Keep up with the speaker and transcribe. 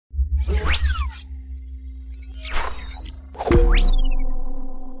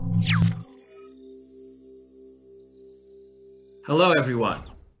Hello, everyone.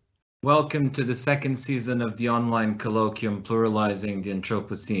 Welcome to the second season of the online colloquium Pluralizing the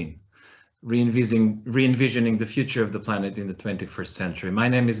Anthropocene, re-envisioning the future of the planet in the 21st century. My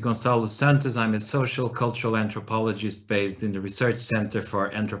name is Gonçalo Santos. I'm a social cultural anthropologist based in the Research Center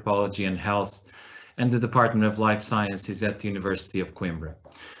for Anthropology and Health and the Department of Life Sciences at the University of Coimbra.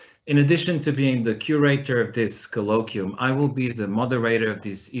 In addition to being the curator of this colloquium, I will be the moderator of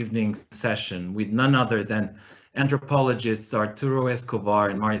this evening's session with none other than anthropologists Arturo,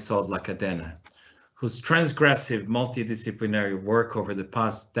 Escobar, and Marisol Cadena, whose transgressive multidisciplinary work over the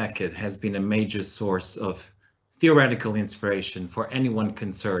past decade has been a major source of theoretical inspiration for anyone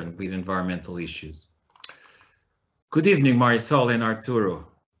concerned with environmental issues. Good evening, Marisol and Arturo,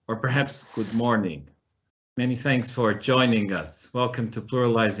 or perhaps good morning. Many thanks for joining us. Welcome to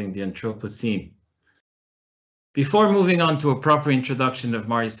Pluralizing the Anthropocene. Before moving on to a proper introduction of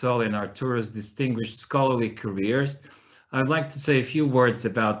Marisol and Arturo's distinguished scholarly careers, I'd like to say a few words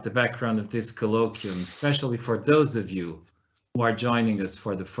about the background of this colloquium, especially for those of you who are joining us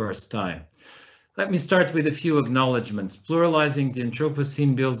for the first time. Let me start with a few acknowledgements. Pluralizing the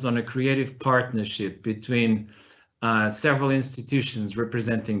Anthropocene builds on a creative partnership between several institutions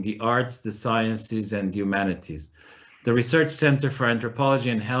representing the arts, the sciences, and the humanities. The Research Center for Anthropology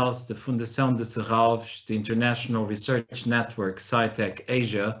and Health, the Fundação de Serralves, the International Research Network, Sci-Tech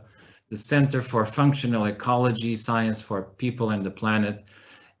Asia, the Center for Functional Ecology, Science for People and the Planet,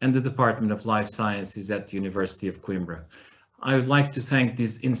 and the Department of Life Sciences at the University of Coimbra. I would like to thank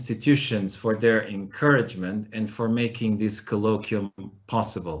these institutions for their encouragement and for making this colloquium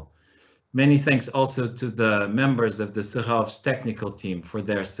possible. Many thanks also to the members of the Serralves technical team for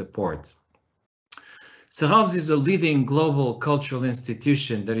their support. Serralves is a leading global cultural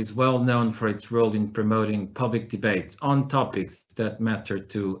institution that is well known for its role in promoting public debates on topics that matter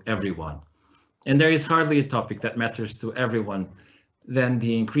to everyone. And there is hardly a topic that matters to everyone than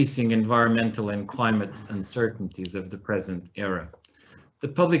the increasing environmental and climate uncertainties of the present era. The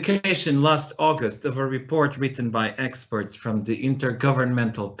publication last August of a report written by experts from the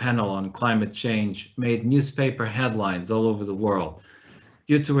Intergovernmental Panel on Climate Change made newspaper headlines all over the world,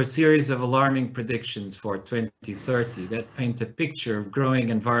 due to a series of alarming predictions for 2030 that paint a picture of growing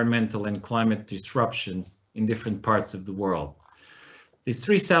environmental and climate disruptions in different parts of the world. This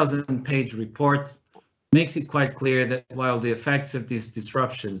 3,000-page report makes it quite clear that while the effects of these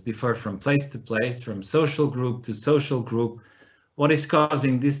disruptions differ from place to place, from social group to social group, what is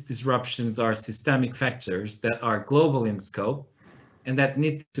causing these disruptions are systemic factors that are global in scope and that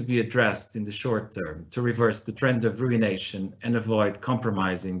need to be addressed in the short term to reverse the trend of ruination and avoid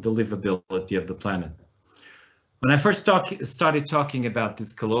compromising the livability of the planet. When I first started talking about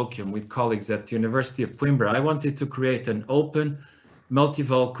this colloquium with colleagues at the University of Coimbra, I wanted to create an open,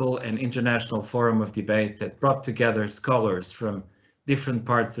 multivocal and international forum of debate that brought together scholars from different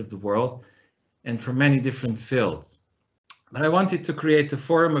parts of the world and from many different fields. But I wanted to create a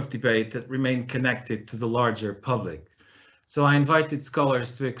forum of debate that remained connected to the larger public. So I invited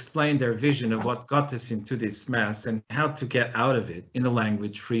scholars to explain their vision of what got us into this mess and how to get out of it in a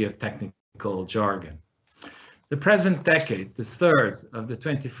language free of technical jargon. The present decade, the third of the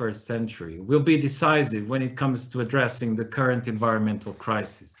 21st century, will be decisive when it comes to addressing the current environmental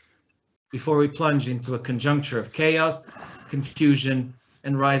crisis, before we plunge into a conjuncture of chaos, confusion,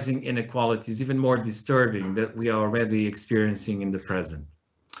 and rising inequalities, even more disturbing, that we are already experiencing in the present.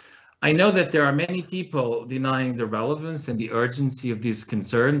 I know that there are many people denying the relevance and the urgency of these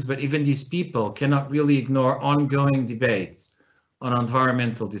concerns, but even these people cannot really ignore ongoing debates on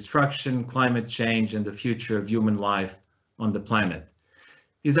environmental destruction, climate change, and the future of human life on the planet.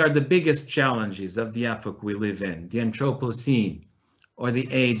 These are the biggest challenges of the epoch we live in, the Anthropocene, or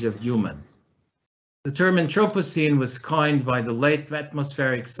the age of humans. The term Anthropocene was coined by the late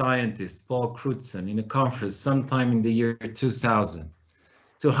atmospheric scientist Paul Crutzen in a conference sometime in the year 2000.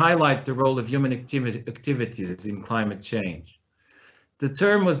 To highlight the role of human activities in climate change. The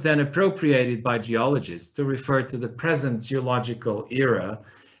term was then appropriated by geologists to refer to the present geological era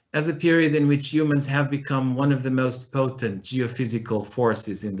as a period in which humans have become one of the most potent geophysical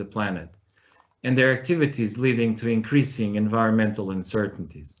forces in the planet, and their activities leading to increasing environmental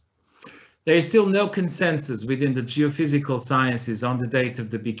uncertainties. There is still no consensus within the geophysical sciences on the date of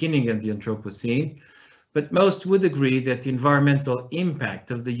the beginning of the Anthropocene, but most would agree that the environmental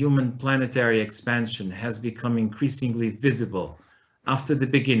impact of the human planetary expansion has become increasingly visible after the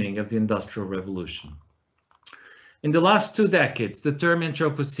beginning of the Industrial Revolution. In the last 2 decades, the term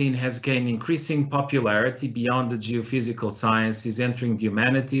Anthropocene has gained increasing popularity beyond the geophysical sciences, entering the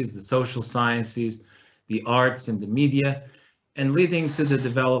humanities, the social sciences, the arts, and the media, and leading to the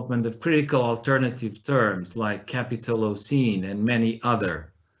development of critical alternative terms like Capitalocene and many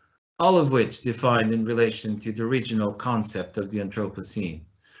other, all of which defined in relation to the original concept of the Anthropocene.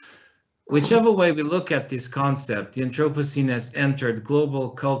 Whichever way we look at this concept, the Anthropocene has entered global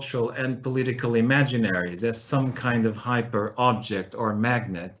cultural and political imaginaries as some kind of hyper-object or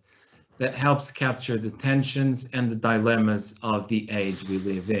magnet that helps capture the tensions and the dilemmas of the age we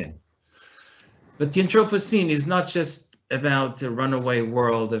live in. But the Anthropocene is not just about a runaway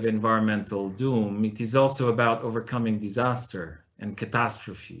world of environmental doom, it is also about overcoming disaster and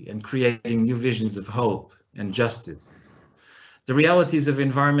catastrophe and creating new visions of hope and justice. The realities of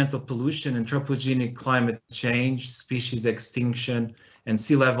environmental pollution, anthropogenic climate change, species extinction, and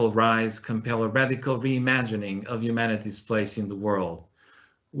sea level rise compel a radical reimagining of humanity's place in the world,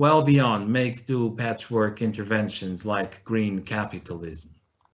 well beyond make-do patchwork interventions like green capitalism.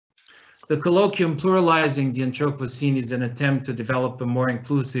 The colloquium Pluralizing the Anthropocene is an attempt to develop a more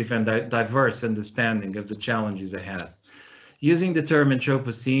inclusive and diverse understanding of the challenges ahead, using the term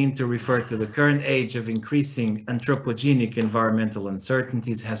Anthropocene to refer to the current age of increasing anthropogenic environmental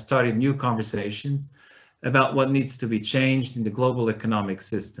uncertainties has started new conversations about what needs to be changed in the global economic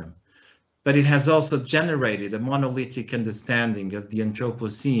system. But it has also generated a monolithic understanding of the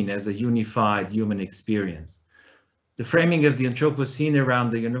Anthropocene as a unified human experience. The framing of the Anthropocene around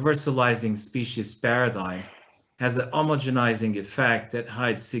the universalizing species paradigm has a homogenizing effect that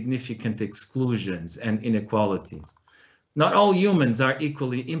hides significant exclusions and inequalities. Not all humans are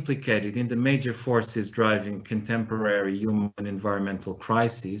equally implicated in the major forces driving contemporary human environmental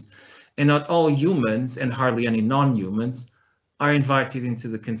crises, and not all humans, and hardly any non-humans, are invited into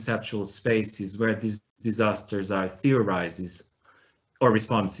the conceptual spaces where these disasters are theorized or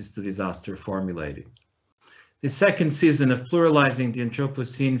responses to disaster formulated. The second season of Pluralizing the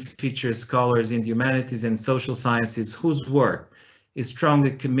Anthropocene features scholars in the humanities and social sciences whose work is strongly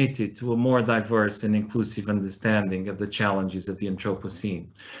committed to a more diverse and inclusive understanding of the challenges of the Anthropocene.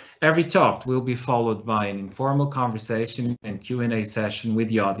 Every talk will be followed by an informal conversation and Q&A session with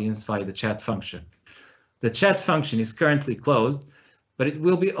the audience via the chat function. The chat function is currently closed, but it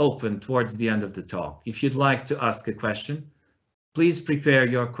will be open towards the end of the talk. If you'd like to ask a question, please prepare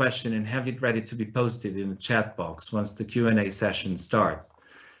your question and have it ready to be posted in the chat box once the Q&A session starts.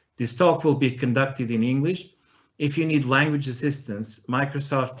 This talk will be conducted in English. If you need language assistance,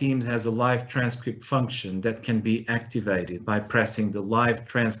 Microsoft Teams has a live transcript function that can be activated by pressing the live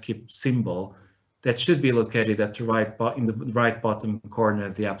transcript symbol that should be located at the in the right bottom corner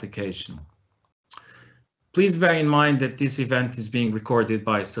of the application. Please bear in mind that this event is being recorded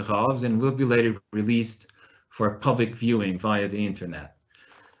by Serralves and will be later released for public viewing via the internet.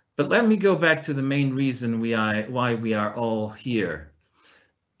 But let me go back to the main reason why we are all here.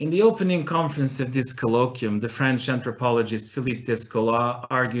 In the opening conference of this colloquium, the French anthropologist Philippe Descola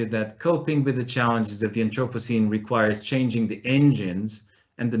argued that coping with the challenges of the Anthropocene requires changing the engines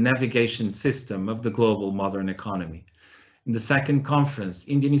and the navigation system of the global modern economy. In the second conference,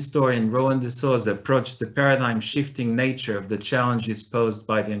 Indian historian Rowan de Souza approached the paradigm-shifting nature of the challenges posed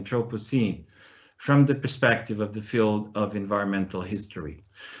by the Anthropocene from the perspective of the field of environmental history.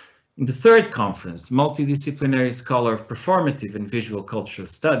 In the third conference, multidisciplinary scholar of performative and visual cultural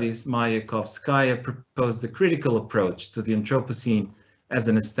studies, Maya Kovskaya proposed a critical approach to the Anthropocene as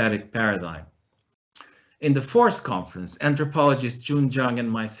an aesthetic paradigm. In the fourth conference, anthropologist Jun Zhang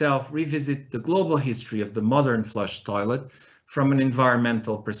and myself revisit the global history of the modern flush toilet from an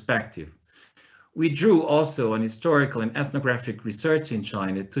environmental perspective. We drew also on historical and ethnographic research in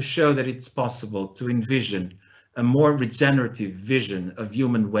China to show that it's possible to envision a more regenerative vision of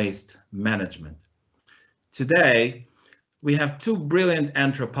human waste management. Today, we have two brilliant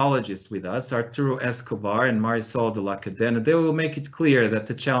anthropologists with us, Arturo Escobar and Marisol de la Cadena. They will make it clear that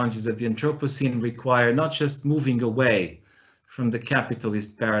the challenges of the Anthropocene require not just moving away from the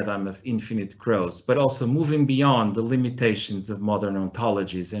capitalist paradigm of infinite growth, but also moving beyond the limitations of modern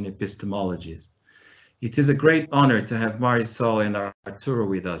ontologies and epistemologies. It is a great honor to have Marisol and Arturo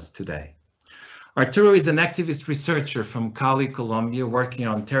with us today. Arturo is an activist researcher from Cali, Colombia, working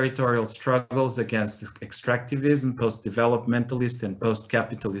on territorial struggles against extractivism, post-developmentalist and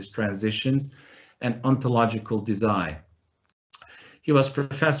post-capitalist transitions, and ontological design. He was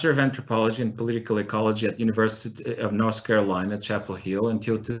professor of anthropology and political ecology at University of North Carolina, Chapel Hill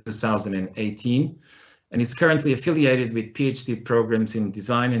until 2018, and is currently affiliated with PhD programs in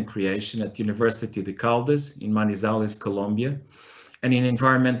design and creation at University de Caldas in Manizales, Colombia, and in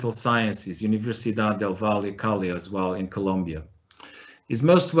environmental sciences, Universidad del Valle, Cali, as well in Colombia. His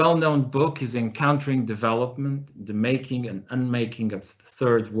most well-known book is Encountering Development, the Making and Unmaking of the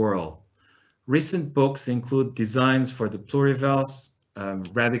Third World, Recent books include Designs for the Plurivers,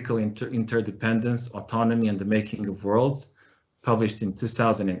 Radical Interdependence, Autonomy and the Making of Worlds, published in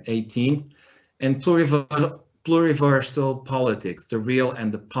 2018, and Pluriversal Politics, The Real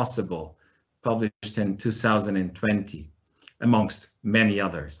and the Possible, published in 2020, amongst many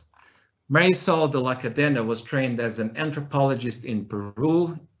others. Marisol de la Cadena was trained as an anthropologist in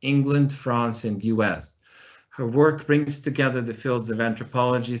Peru, England, France, and US. Her work brings together the fields of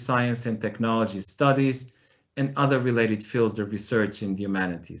anthropology, science and technology studies, and other related fields of research in the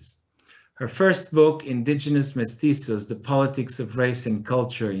humanities. Her first book, Indigenous Mestizos, The Politics of Race and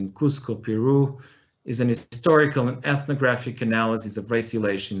Culture in Cusco, Peru, is an historical and ethnographic analysis of race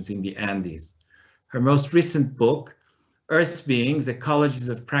relations in the Andes. Her most recent book, Earth Beings, Ecologies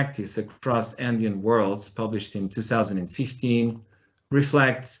of Practice Across Andean Worlds, published in 2015,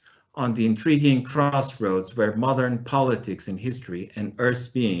 reflects on the intriguing crossroads where modern politics and history and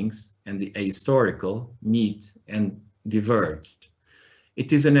Earth beings and the ahistorical meet and diverge.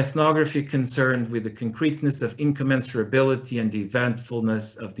 It is an ethnography concerned with the concreteness of incommensurability and the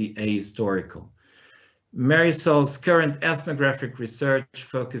eventfulness of the ahistorical. Marisol's current ethnographic research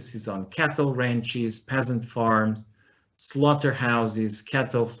focuses on cattle ranches, peasant farms, slaughterhouses,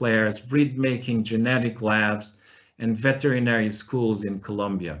 cattle flares, breed-making genetic labs, and veterinary schools in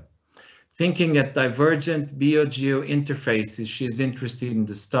Colombia. Thinking at divergent bio-geo interfaces, she is interested in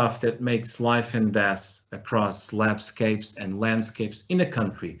the stuff that makes life and death across landscapes and landscapes in a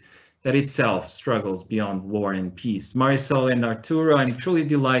country that itself struggles beyond war and peace. Marisol and Arturo, I'm truly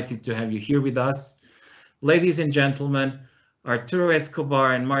delighted to have you here with us. Ladies and gentlemen, Arturo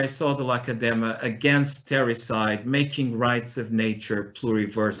Escobar and Marisol de la Cadena against Terricide, making rights of nature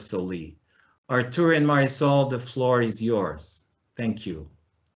pluriversally. Arturo and Marisol, the floor is yours. Thank you.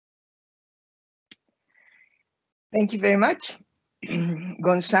 Thank you very much,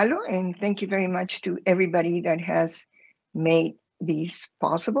 Gonçalo, and thank you very much to everybody that has made this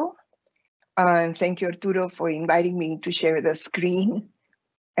possible. And thank you, Arturo, for inviting me to share the screen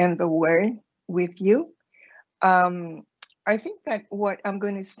and the word with you. I think that what I'm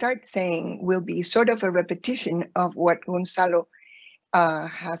going to start saying will be sort of a repetition of what Gonçalo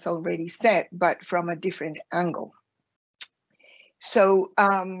has already said, but from a different angle. So,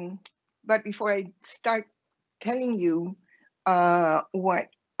 but before I start telling you what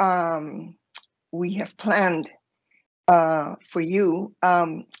we have planned for you,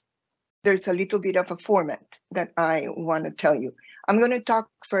 there's a little bit of a format that I want to tell you. I'm going to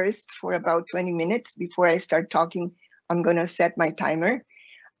talk first for about 20 minutes. Before I start talking, I'm going to set my timer.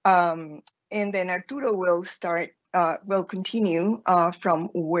 And then Arturo will continue from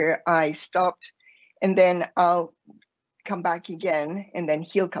where I stopped, and then I'll come back again, and then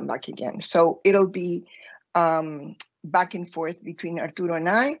he'll come back again. So it'll be back and forth between Arturo and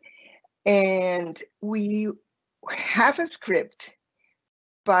I, and we have a script,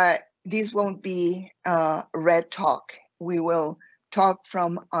 but this won't be red talk. We will talk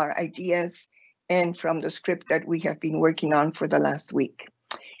from our ideas and from the script that we have been working on for the last week.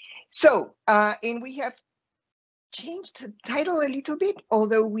 So, and we have changed the title a little bit,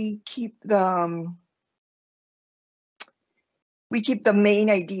 although we keep the main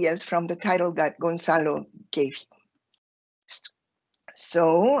ideas from the title that Gonçalo gave you.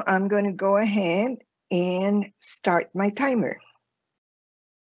 So I'm going to go ahead and start my timer.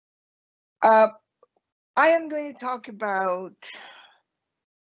 I am going to talk about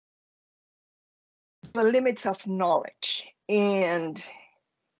the limits of knowledge and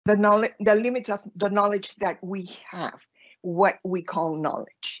the limits of the knowledge that we have, what we call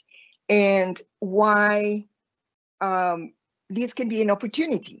knowledge, and why this can be an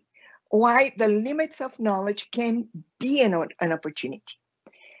opportunity, why the limits of knowledge can be an opportunity.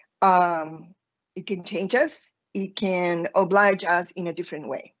 It can change us, it can oblige us in a different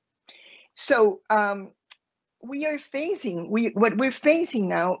way. So what we're facing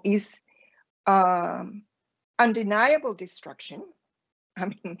now is undeniable destruction. I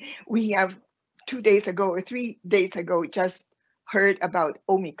mean, we have 2 days ago or 3 days ago just heard about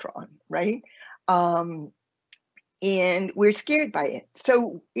Omicron, right? And we're scared by it.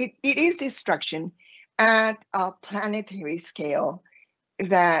 So it is destruction at a planetary scale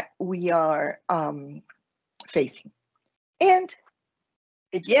that we are facing. And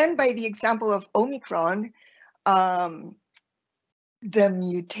again, by the example of Omicron, the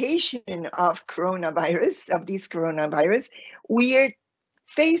mutation of this coronavirus, we are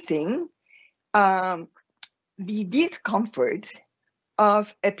facing the discomfort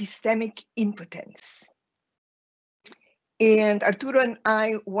of epistemic impotence. And Arturo and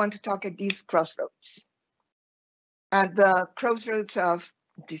I want to talk at these crossroads, at the crossroads of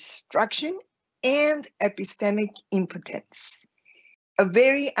destruction and epistemic impotence. A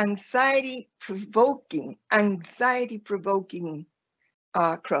very anxiety-provoking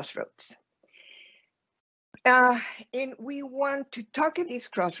crossroads. And we want to talk at these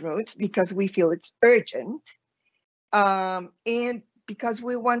crossroads because we feel it's urgent, and because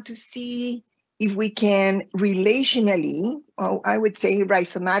we want to see if we can relationally, well, I would say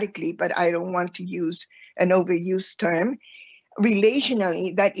rhizomatically, but I don't want to use an overused term,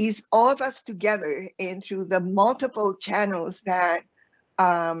 relationally, that is all of us together and through the multiple channels that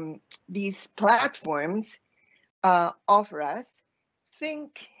these platforms offer us,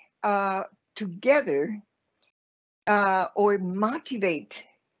 think together or motivate,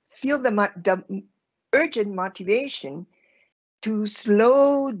 feel the urgent motivation to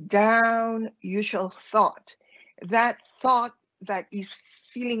slow down usual thought, that thought that is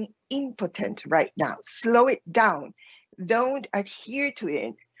feeling impotent right now. Slow it down. Don't adhere to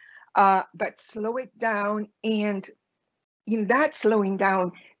it, but slow it down. And in that slowing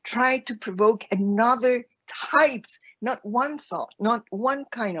down, try to provoke another types, not one thought, not one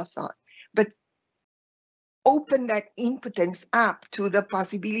kind of thought, but open that impotence up to the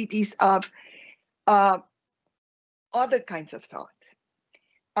possibilities of other kinds of thought.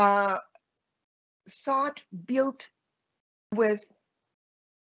 Thought built with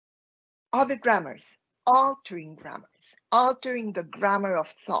other grammars, altering the grammar of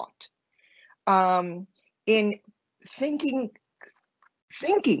thought, in thinking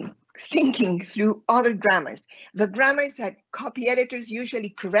through other grammars. The grammars that copy editors usually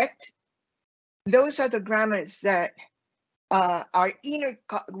correct, those are the grammars that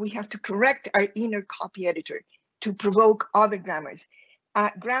we have to correct our inner copy editor to provoke other grammars.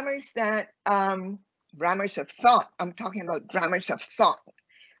 Grammars of thought, I'm talking about grammars of thought,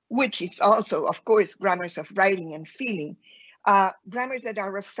 which is also, of course, grammars of writing and feeling. Grammars that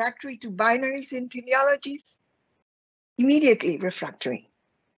are refractory to binaries and teleologies, immediately refractory.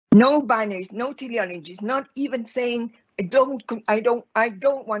 No binaries, no teleologies, not even saying I don't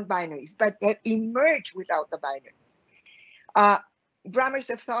want binaries, but that emerge without the binaries. Grammars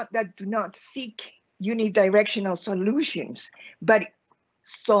of thought that do not seek unidirectional solutions, but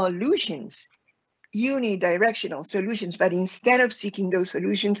unidirectional solutions, but instead of seeking those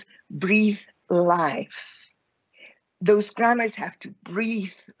solutions, breathe life. Those grammars have to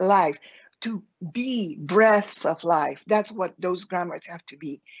breathe life, to be breaths of life. That's what those grammars have to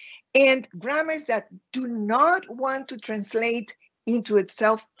be. And grammars that do not want to translate into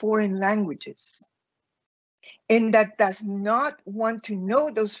itself foreign languages, and that does not want to know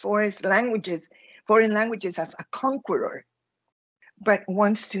those foreign languages as a conqueror, but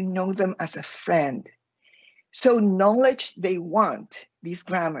wants to know them as a friend. So knowledge they want, these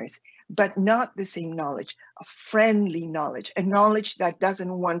grammars, but not the same knowledge, a friendly knowledge, a knowledge that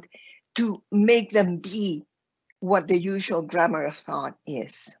doesn't want to make them be what the usual grammar of thought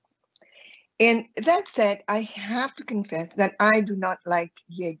is. And that said, I have to confess that I do not like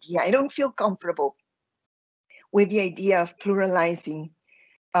the idea. I don't feel comfortable with the idea of pluralizing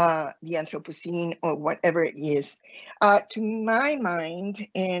the Anthropocene or whatever it is. To my mind,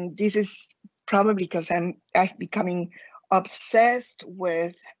 and this is probably because I'm becoming obsessed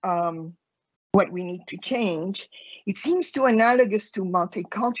with what we need to change, it seems too analogous to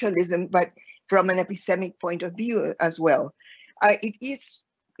multiculturalism, but from an epistemic point of view as well. It is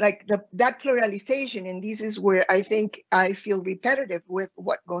like that pluralization, and this is where I think I feel repetitive with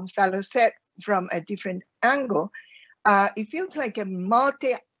what Gonçalo said from a different angle. It feels like a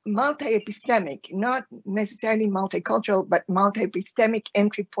multi-epistemic, not necessarily multicultural, but multi-epistemic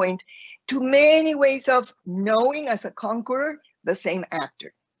entry point to many ways of knowing as a conqueror the same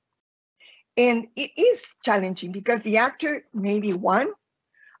actor. And it is challenging because the actor may be one,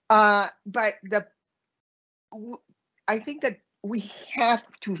 but I think that we have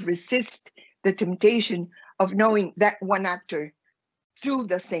to resist the temptation of knowing that one actor through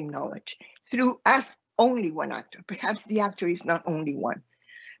the same knowledge, through as only one actor. Perhaps the actor is not only one.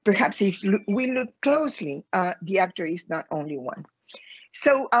 Perhaps if we look closely, the actor is not only one.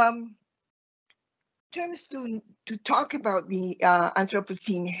 So terms to talk about the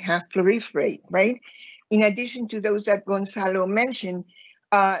Anthropocene have proliferated, right? In addition to those that Gonçalo mentioned,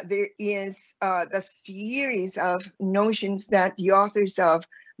 there is the series of notions that the authors of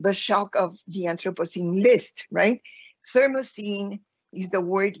The Shock of the Anthropocene list, right? Thermocene is the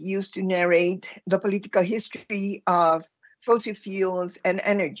word used to narrate the political history of fossil fuels and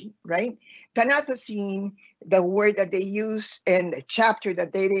energy, right? Thanathocene, the word that they use and the chapter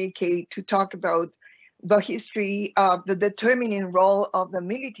that they dedicate to talk about the history of the determining role of the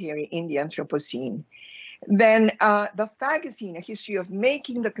military in the Anthropocene. Then the Phagocene, a history of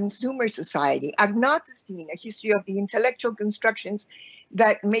making the consumer society. Agnotocene, a history of the intellectual constructions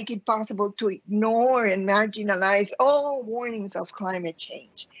that make it possible to ignore and marginalize all warnings of climate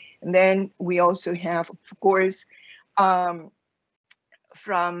change. And then we also have, of course, from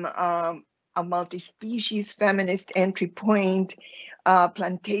a multi-species feminist entry point,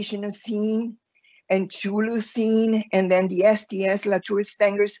 Plantationocene and Chulucene, and then the STS, Latour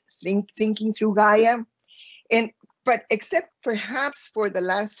Stenger's Thinking Through Gaia. But except perhaps for the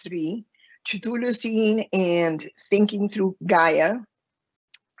last three, Chulucene and Thinking Through Gaia,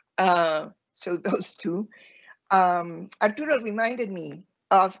 so those two, Arturo reminded me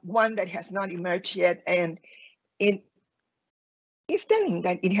of one that has not emerged yet, and it is telling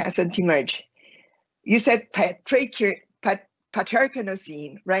that it hasn't emerged. You said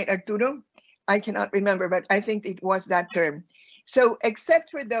Patriarchanocene, right, Arturo? I cannot remember, but I think it was that term. So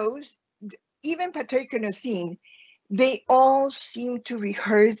except for those, even Patriarchanocene, they all seem to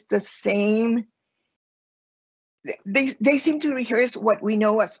rehearse the same. They seem to rehearse what we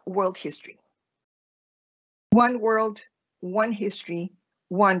know as world history. One world, one history,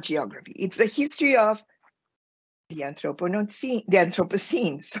 one geography. It's a history of the anthropo-not-seen, the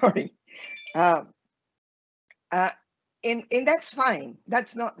Anthropocene, sorry. And that's fine,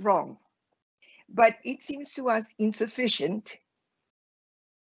 that's not wrong. But it seems to us insufficient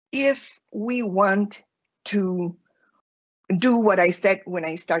if we want to do what I said when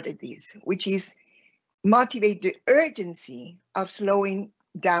I started this, which is motivate the urgency of slowing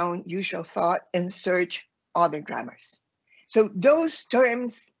down usual thought and search other grammars. So those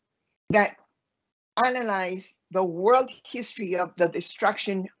terms that analyze the world history of the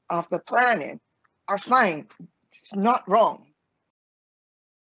destruction of the planet are fine, it's not wrong,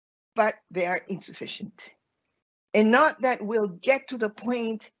 but they are insufficient. And not that we'll get to the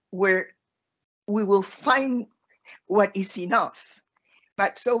point where we will find what is enough,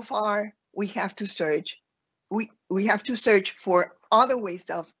 but so far we have to search. We have to search for other ways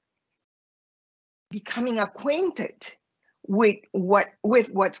of becoming acquainted with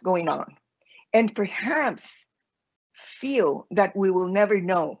what's going on, and perhaps feel that we will never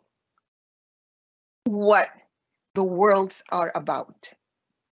know what the worlds are about.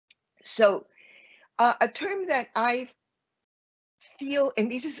 So a term that I feel,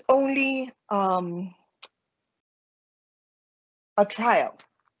 and this is only a trial,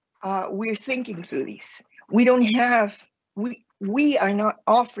 we're thinking through this. We don't have, we are not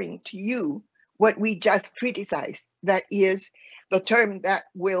offering to you what we just criticized, that is the term that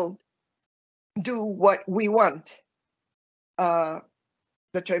will do what we want the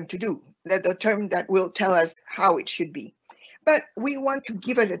term to do, that the term that will tell us how it should be. But we want to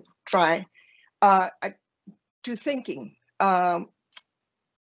give it a try to thinking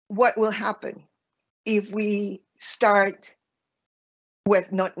what will happen if we start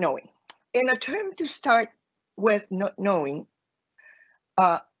with not knowing. And a term to start with not knowing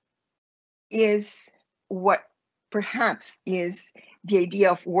is what perhaps is the idea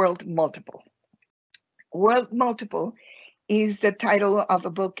of world multiple. World multiple is the title of a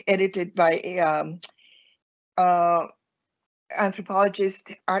book edited by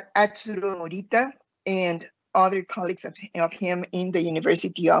anthropologist Arturo Morita and other colleagues of him in the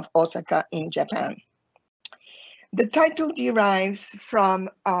University of Osaka in Japan. The title derives from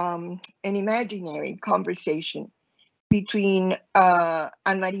an imaginary conversation between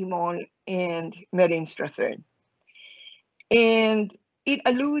Anne-Marie Moll and Meren Strathern. And it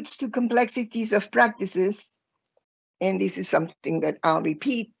alludes to complexities of practices, and this is something that I'll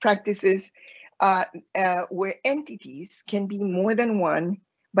repeat, practices where entities can be more than one,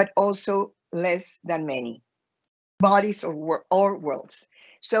 but also less than many, bodies or worlds.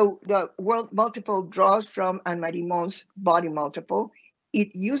 So the world multiple draws from Anne-Marie Moll's body multiple.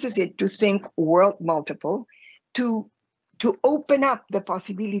 It uses it to think world multiple, to open up the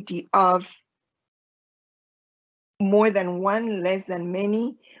possibility of more than one, less than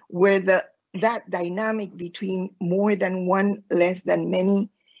many, where that dynamic between more than one, less than many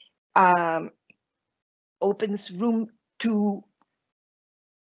opens room to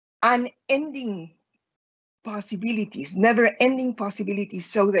unending possibilities, never-ending possibilities,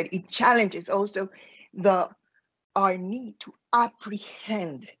 so that it challenges also our need to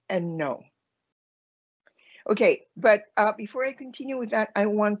apprehend and know. Okay, but before I continue with that, I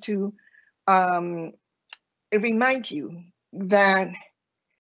want to remind you that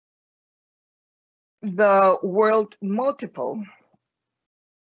the word multiple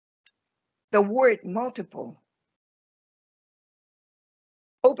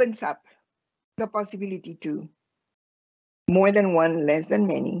opens up the possibility to more than one, less than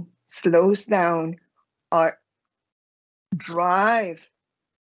many, slows down our drive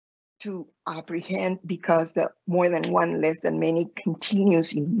to apprehend, because the more than one, less than many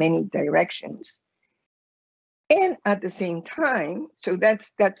continues in many directions. And at the same time, so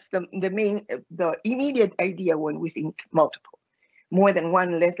that's the immediate idea when we think multiple. More than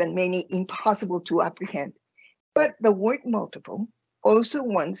one, less than many, impossible to apprehend. But the word multiple also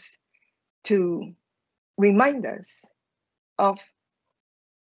wants to remind us of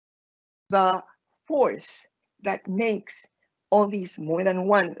the force that makes all these more than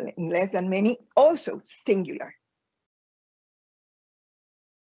one, less than many, also singular.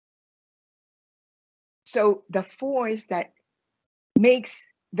 So the force that makes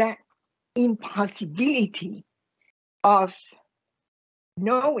that impossibility of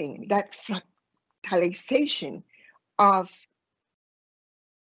knowing, that fractalization of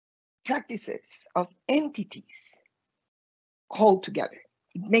practices, of entities, hold together.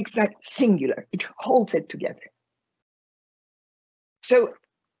 It makes that singular. It holds it together. So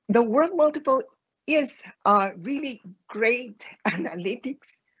the word multiple is a really great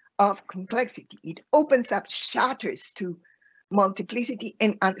analytics of complexity. It opens up shatters to multiplicity,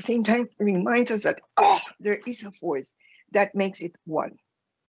 and at the same time reminds us that, there is a force that makes it one.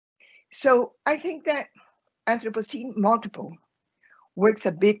 So I think that Anthropocene multiple works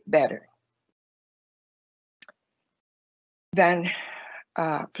a bit better than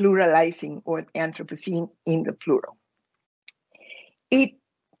pluralizing or Anthropocene in the plural. It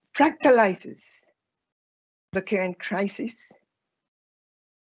fractalizes the current crisis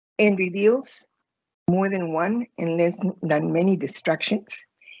and reveals more than one and less than many destructions.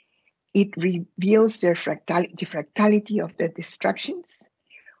 It reveals the fractality of the destructions,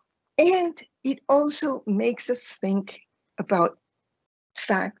 and it also makes us think about the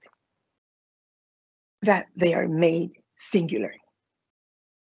fact that they are made singular.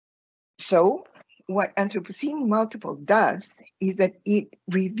 So what Anthropocene multiple does is that it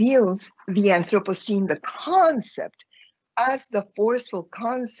reveals the Anthropocene, the concept, as the forceful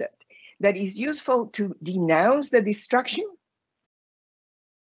concept that is useful to denounce the destruction.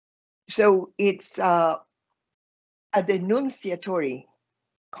 So it's a denunciatory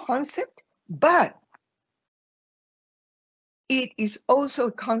concept, but it is also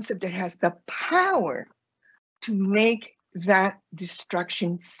a concept that has the power to make that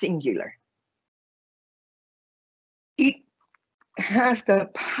destruction singular. It has the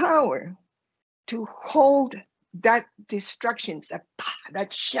power to hold that destructions,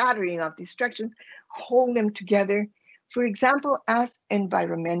 that shattering of destructions, hold them together, for example, as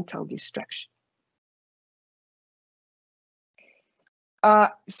environmental destruction.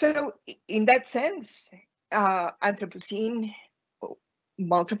 So in that sense, Anthropocene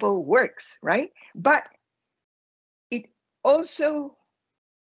multiple works, right? But it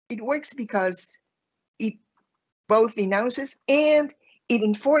works because it both denounces and it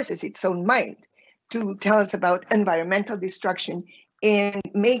enforces its own mind to tell us about environmental destruction and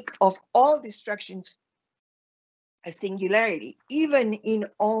make of all destructions a singularity, even in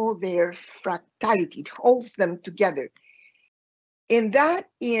all their fractality. It holds them together. And that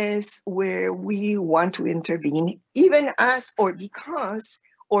is where we want to intervene, even as or because,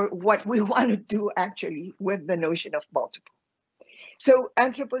 or what we want to do actually with the notion of multiple. So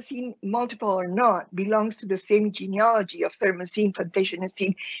Anthropocene, multiple or not, belongs to the same genealogy of Thermocene,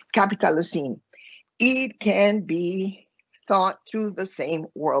 Plantationocene, Capitalocene. It can be thought through the same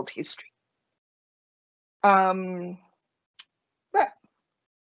world history. But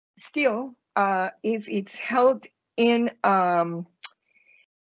still, if it's held in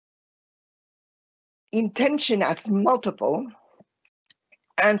intention as multiple,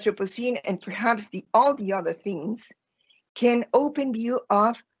 Anthropocene and perhaps all the other things can open view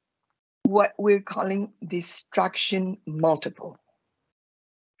of what we're calling destruction multiple.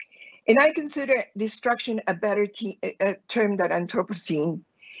 And I consider destruction a better term than Anthropocene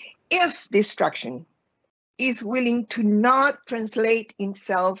if destruction is willing to not translate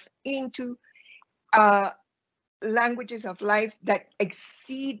itself into languages of life that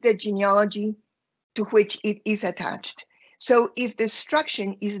exceed the genealogy to which it is attached. So if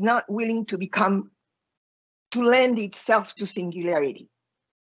destruction is not willing to lend itself to singularity,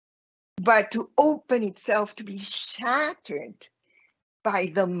 but to open itself to be shattered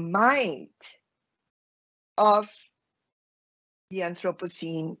by the might of the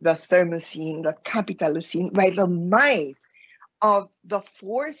Anthropocene, the Thermocene, the Capitalocene, by the might of the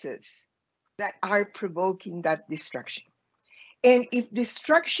forces that are provoking that destruction. And if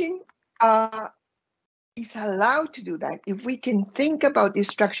destruction is allowed to do that, if we can think about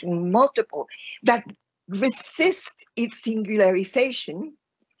destruction multiple that resist its singularization,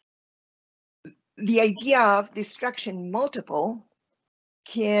 the idea of destruction multiple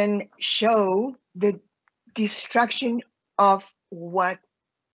can show the destruction of what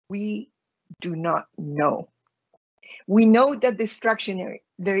we do not know. We know that destruction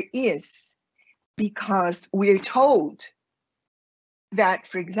there is because we're told that,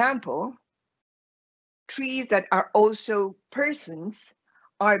 for example, trees that are also persons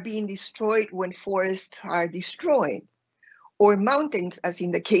are being destroyed when forests are destroyed, or mountains, as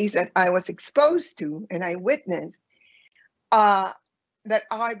in the case that I was exposed to and I witnessed, that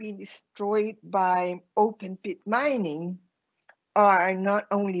are being destroyed by open pit mining are not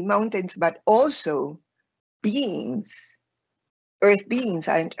only mountains, but also beings, earth beings,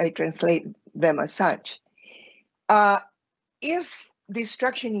 I translate them as such. If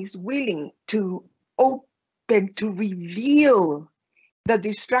destruction is willing to open, to reveal the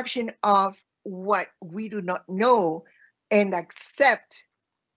destruction of what we do not know and accept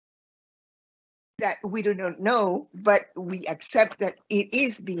that we do not know, but we accept that it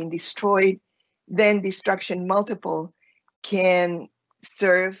is being destroyed, then destruction multiple can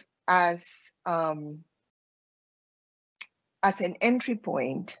serve as an entry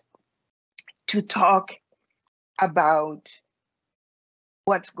point to talk about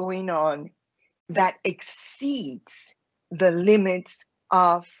what's going on that exceeds the limits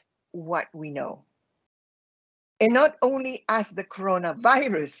of what we know. And not only as the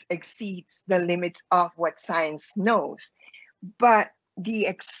coronavirus exceeds the limits of what science knows, but the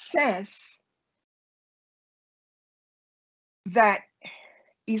excess that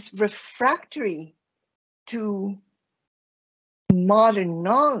is refractory to modern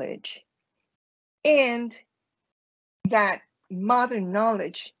knowledge, and that modern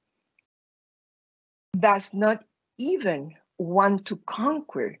knowledge does not even want to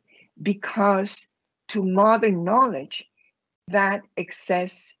conquer, because to modern knowledge, that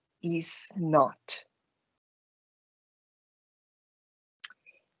excess is not.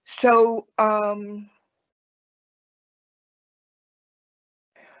 So,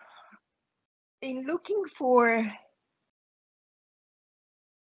 in looking for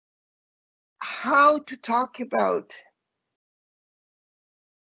how to talk about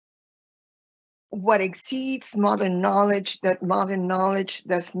what exceeds modern knowledge, that modern knowledge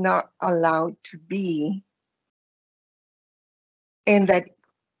does not allow to be, and that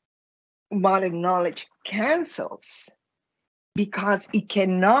modern knowledge cancels because it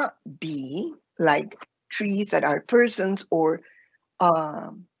cannot be, like trees that are persons or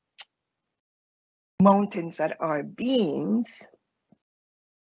mountains that are beings.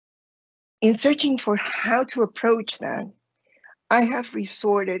 In searching for how to approach that, I have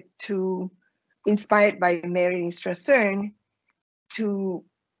resorted to, inspired by Mary Strathern, to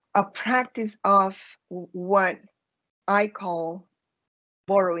a practice of what I call,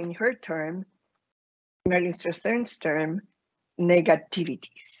 borrowing her term, Mary Strathern's term,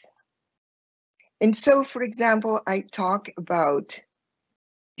 negativities. And so, for example, I talk about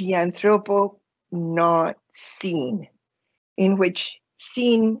the anthropo-not-seen, in which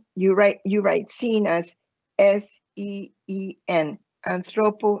seen, you write seen as S-E-E-N,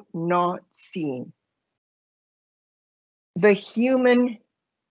 anthropo-not-seen. The human,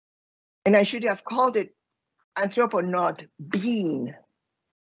 and I should have called it anthropo-not-being,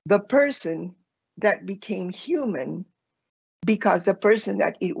 the person that became human because the person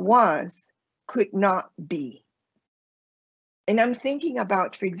that it was could not be. And I'm thinking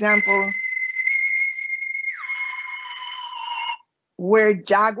about, for example, where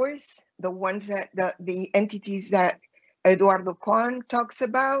jaguars, the ones that the entities that Eduardo Kohn talks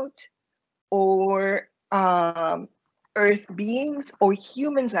about, or earth beings, or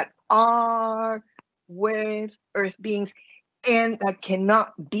humans that are with earth beings, and that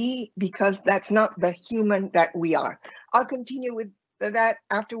cannot be because that's not the human that we are. I'll continue with that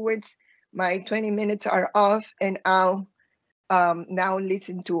afterwards. My 20 minutes are off, and I'll now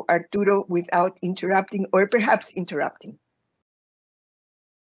listen to Arturo without interrupting, or perhaps interrupting.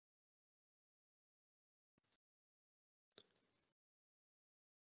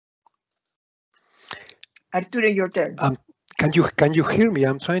 Arturo, your turn. Can you hear me?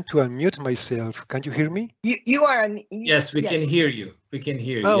 I'm trying to unmute myself. Can you hear me? You are. Yes, we can hear you. We can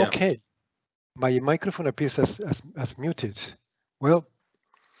hear you. Oh, yeah. okay. My microphone appears as muted. Well,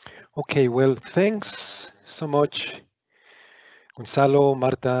 okay. Well, thanks so much, Gonçalo,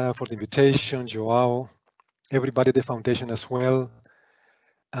 Marta, for the invitation, Joao, everybody at the foundation as well,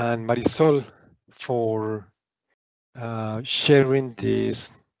 and Marisol for sharing this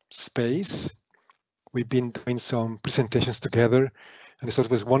space. We've been doing some presentations together, and it's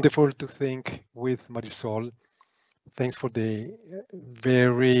always wonderful to think with Marisol. Thanks for the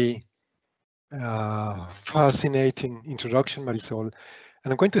very fascinating introduction, Marisol.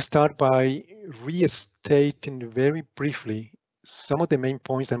 And I'm going to start by restating very briefly some of the main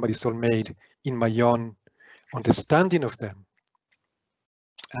points that Marisol made in my own understanding of them.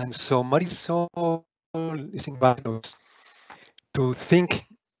 And so Marisol is inviting us to think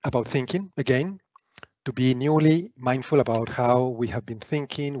about thinking again, to be newly mindful about how we have been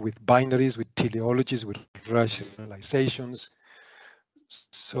thinking with binaries, with teleologies, with rationalizations.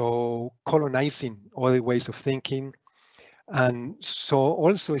 So colonizing other ways of thinking. And so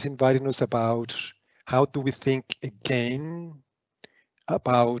also is inviting us about how do we think again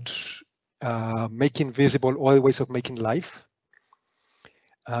about making visible other ways of making life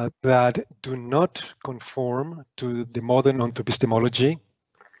that do not conform to the modern onto-epistemology.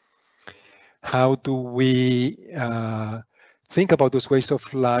 How do we think about those ways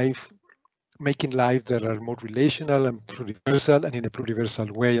of life, making life that are more relational and pluriversal, and in a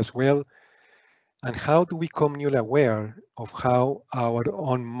pluriversal way as well? And how do we become newly aware of how our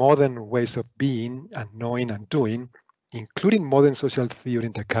own modern ways of being and knowing and doing, including modern social theory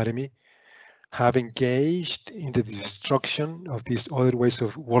in the academy, have engaged in the destruction of these other ways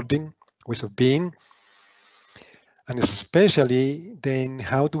of wording, ways of being? And especially then,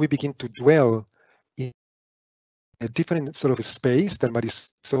 how do we begin to dwell in a different sort of space that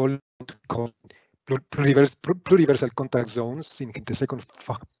Marisol called pluriversal contact zones in the second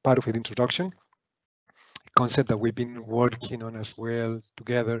part of the introduction, concept that we've been working on as well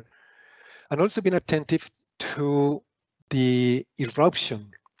together, and also been attentive to the eruption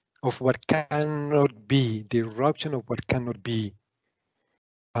of what cannot be, the eruption of what cannot be,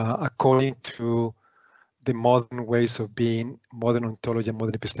 according to the modern ways of being, modern ontology and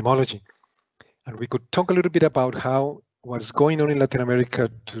modern epistemology. And we could talk a little bit about how what's going on in Latin America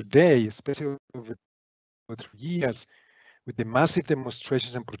today, especially over 3 years, with the massive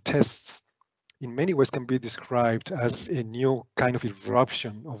demonstrations and protests, in many ways can be described as a new kind of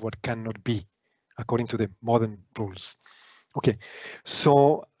eruption of what cannot be, according to the modern rules. Okay,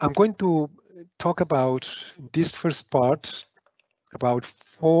 so I'm going to talk about this first part, about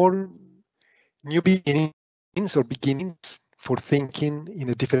 4 new beginnings or beginnings for thinking in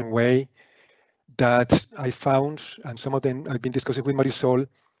a different way that I found, and some of them I've been discussing with Marisol,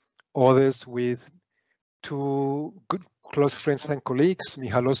 others with 2 good close friends and colleagues,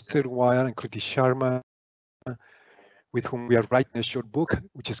 Michal Osterweiler and Kriti Sharma, with whom we are writing a short book,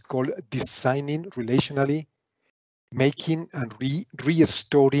 which is called Designing Relationally, Making and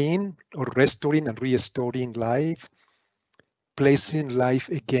Restoring, or Restoring and Restoring Life, Placing Life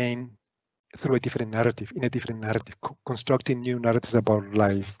Again through a different narrative, in a different narrative, constructing new narratives about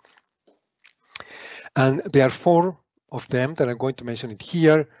life. And there are 4 of them that I'm going to mention it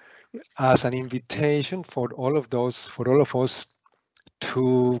here as an invitation for all of those, for all of us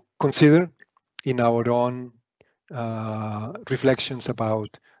to consider in our own reflections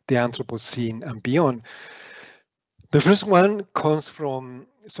about the Anthropocene and beyond. The first one comes from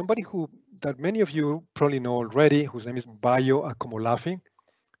somebody that many of you probably know already, whose name is Bayo Akomolafe.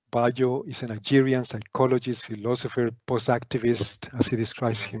 Bayo is a Nigerian psychologist, philosopher, post-activist, as he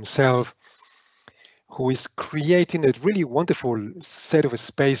describes himself, who is creating a really wonderful set of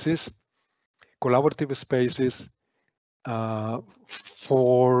spaces, collaborative spaces,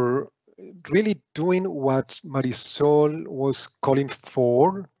 for really doing what Marisol was calling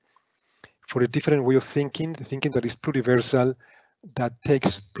for a different way of thinking that is pluriversal, that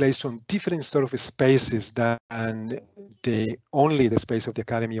takes place on different sort of spaces than only the space of the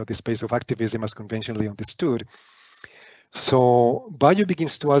academy or the space of activism as conventionally understood. So Bayo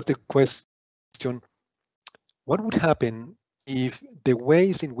begins to ask the question, what would happen if the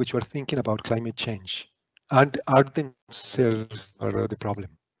ways in which we're thinking about climate change are themselves the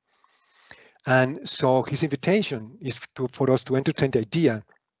problem? And so his invitation is for us to entertain the idea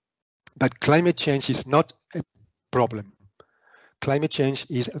that climate change is not a problem. Climate change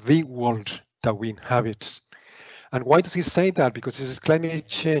is the world that we inhabit. And why does he say that? Because this climate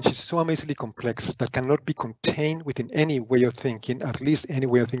change is so amazingly complex that cannot be contained within any way of thinking, at least any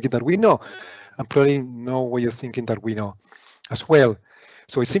way of thinking that we know, and probably no way of thinking that we know as well.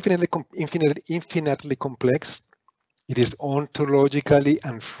 So it's infinitely complex. It is ontologically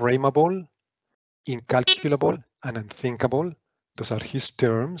unframeable, incalculable, and unthinkable. Those are his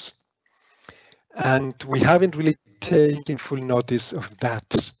terms. And we haven't really taken full notice of that,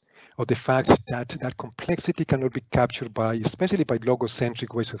 of the fact that that complexity cannot be captured by, especially by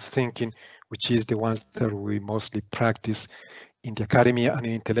logocentric ways of thinking, which is the ones that we mostly practice in the academia and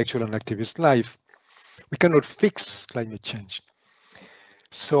in intellectual and activist life. We cannot fix climate change.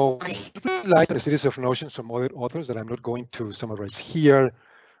 So we rely on a series of notions from other authors that I'm not going to summarize here,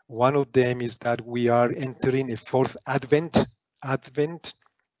 One of them is that we are entering a fourth advent.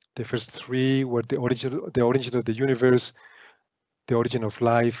 The first three were the origin of the universe, the origin of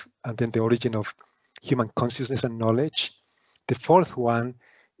life, and then the origin of human consciousness and knowledge. The fourth one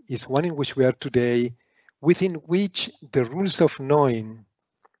is one in which we are today, within which the rules of knowing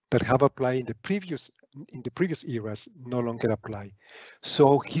that have applied in the previous eras no longer apply.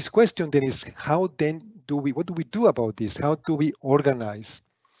 So his question then is, what do we do about this? How do we organize?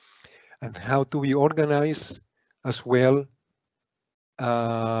 And how do we organize as well?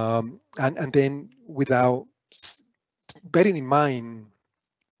 And then without bearing in mind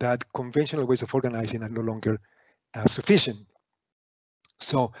that conventional ways of organizing are no longer sufficient.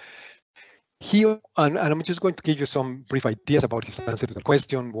 So here, and I'm just going to give you some brief ideas about his answer to the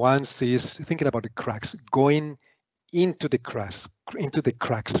question. One is thinking about the cracks, going into the cracks, going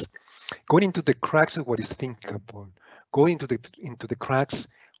into the cracks of what is thinkable, going into the cracks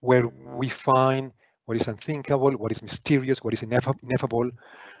where we find what is unthinkable, what is mysterious, what is ineffable,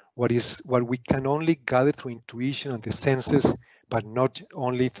 what we can only gather through intuition and the senses, but not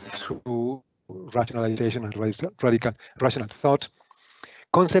only through rationalization and radical rational thought.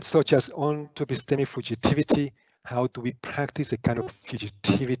 Concepts such as onto-epistemic fugitivity, how do we practice a kind of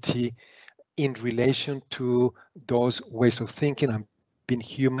fugitivity in relation to those ways of thinking and being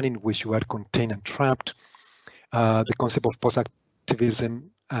human in which you are contained and trapped, the concept of post-activism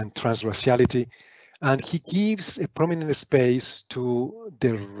and transraciality. And he gives a prominent space to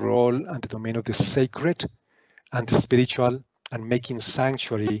the role and the domain of the sacred and the spiritual, and making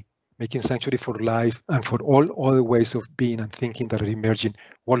sanctuary for life and for all other ways of being and thinking that are emerging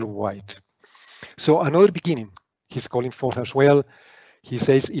worldwide. So another beginning he's calling forth as well. He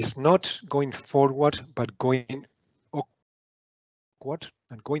says it's not going forward, but going upward.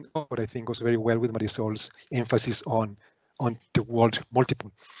 And going upward, I think, goes very well with Marisol's emphasis on the word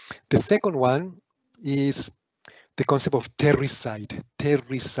multiple. The second one is the concept of Terricide,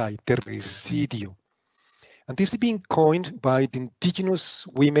 Terricídio. And this is being coined by the indigenous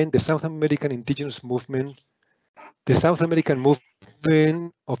women, the South American indigenous movement, the South American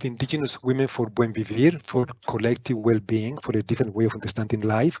movement of indigenous women for buen vivir, for collective well-being, for a different way of understanding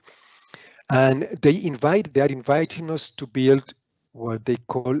life. And they are inviting us to build what they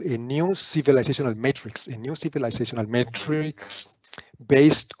call a new civilizational matrix,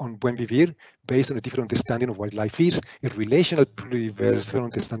 based on buen vivir, based on a different understanding of what life is, a relational pluriversal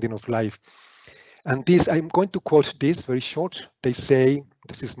understanding of life. And this, I'm going to quote this very short. They say,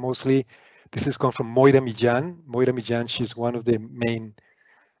 this is come from Moira Millán. Moira Millán, she's one of the main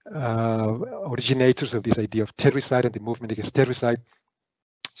originators of this idea of Terricide and the movement against Terricide.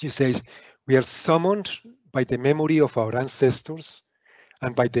 She says, we are summoned by the memory of our ancestors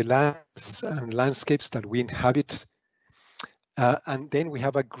and by the lands and landscapes that we inhabit. And then we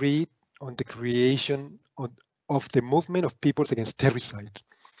have agreed on the creation of the movement of peoples against Terricide.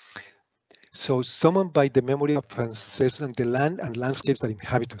 So summoned by the memory of ancestors and the land and landscapes that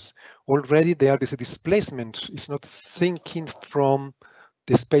inhabit us. Already there's a displacement. It's not thinking from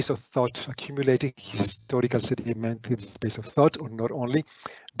the space of thought, accumulating historical sedimented space of thought, or not only,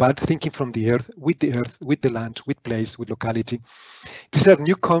 but thinking from the earth, with the land, with place, with locality. These are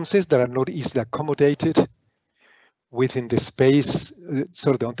new concepts that are not easily accommodated within the space,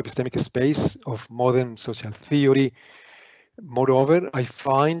 sort of the onto-epistemic space of modern social theory. Moreover, I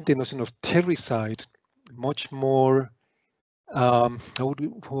find the notion of Terricide much more, how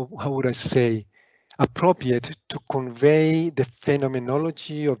would I say, appropriate to convey the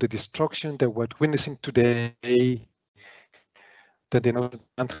phenomenology of the destruction that we're witnessing today, that the notion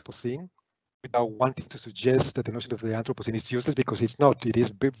of Anthropocene, without wanting to suggest that the notion of the Anthropocene is useless, because it's not. It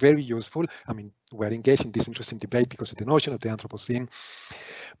is very useful. I mean, we're engaged in this interesting debate because of the notion of the Anthropocene.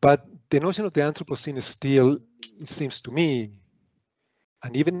 But the notion of the Anthropocene is still, it seems to me,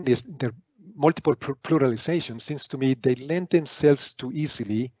 and even the multiple pluralization, seems to me they lend themselves too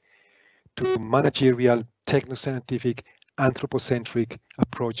easily to managerial, technoscientific, anthropocentric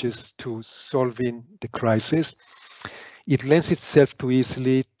approaches to solving the crisis. It lends itself too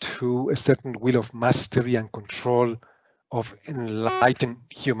easily to a certain will of mastery and control of enlightened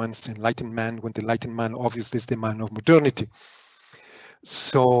humans, enlightened man, when the enlightened man obviously is the man of modernity.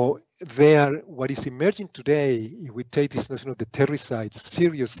 So what is emerging today, if we take this notion of the Terricide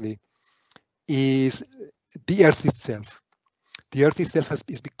seriously, is the earth itself. The earth itself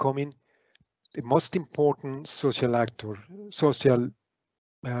is becoming the most important social actor,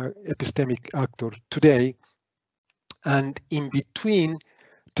 epistemic actor today. And in between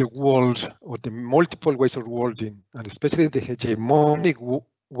the world, or the multiple ways of worlding, and especially the hegemonic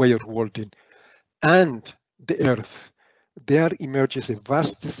way of worlding, and the earth, there emerges a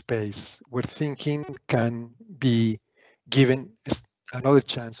vast space where thinking can be given another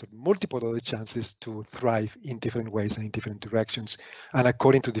chance or multiple other chances to thrive in different ways and in different directions and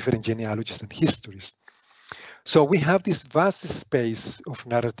according to different genealogies and histories. So we have this vast space of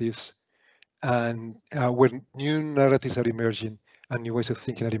narratives and where new narratives are emerging and new ways of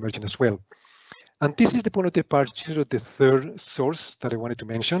thinking are emerging as well. And this is the point of departure of the third source that I wanted to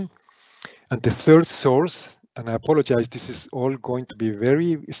mention. And the third source, and I apologize, this is all going to be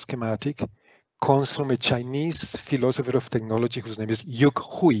very schematic, comes from a Chinese philosopher of technology whose name is Yuk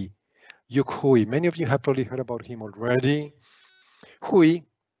Hui. Yuk Hui, many of you have probably heard about him already. Hui,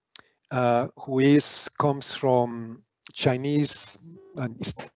 comes from Chinese and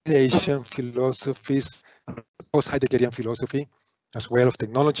East Asian philosophies, post-Heideggerian philosophy as well of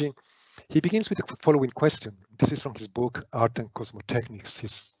technology. He begins with the following question. This is from his book, Art and Cosmotechnics,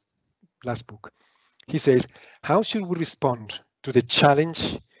 his last book. He says, how should we respond to the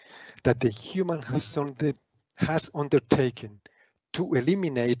challenge that the human has undertaken to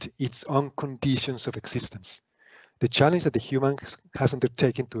eliminate its own conditions of existence? The challenge that the human has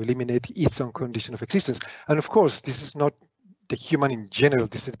undertaken to eliminate its own condition of existence. And of course, this is not the human in general,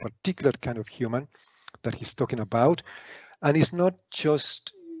 this is a particular kind of human that he's talking about. And it's not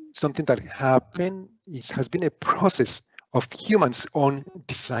just something that happened, it has been a process of humans' own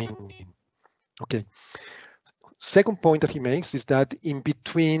designing. Okay. Second point that he makes is that in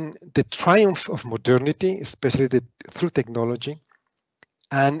between the triumph of modernity, especially through technology,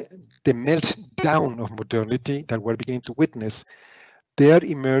 and the meltdown of modernity that we're beginning to witness, there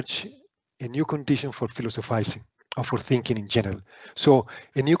emerge a new condition for philosophizing or for thinking in general. So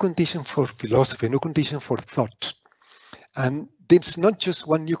a new condition for philosophy, a new condition for thought. And it's not just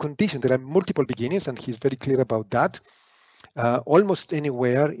one new condition, there are multiple beginnings, and he's very clear about that. Almost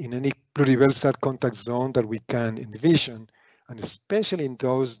anywhere in any pluriversal contact zone that we can envision, and especially in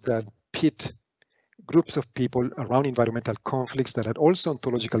those that pit groups of people around environmental conflicts that are also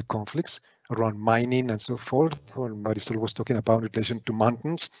ontological conflicts around mining and so forth, or Marisol was talking about in relation to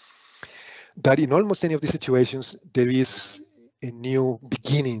mountains, that in almost any of these situations, there is a new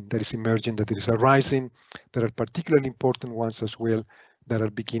beginning that is emerging, that there is arising. There are particularly important ones as well that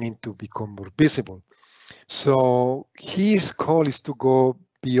are beginning to become more visible. So his call is to go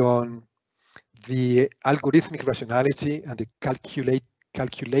beyond the algorithmic rationality and the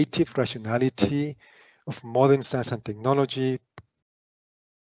calculative rationality of modern science and technology,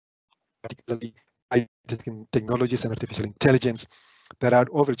 particularly technologies and artificial intelligence, that are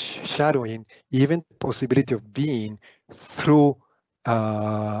overshadowing even the possibility of being through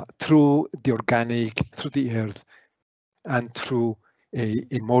the organic, through the earth, and through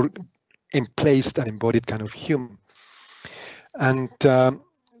a more emplaced and embodied kind of human. And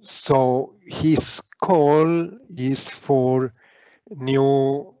so his call is for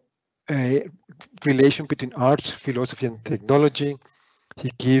new relation between art, philosophy, and technology.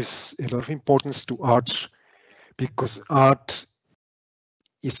 He gives a lot of importance to art because art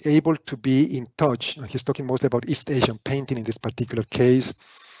is able to be in touch, and he's talking mostly about East Asian painting in this particular case,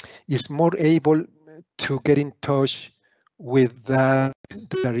 is more able to get in touch with that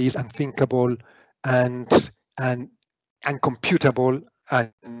is unthinkable and uncomputable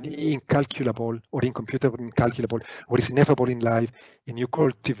and incalculable, or incomputable, incalculable, what is ineffable in life, a new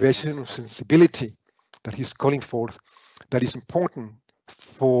cultivation of sensibility that he's calling forth, that is important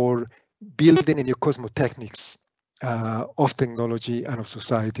for building a new cosmotechnics of technology and of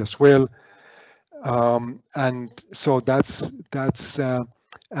society as well. And so that's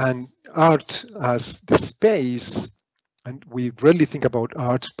and art as the space, and we rarely think about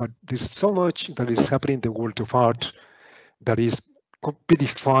art, but there's so much that is happening in the world of art that is be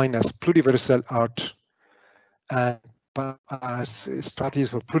defined as pluriversal art and as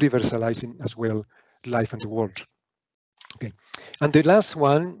strategies for pluriversalizing as well life and the world. Okay, and the last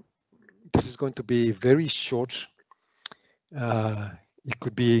one, this is going to be very short. It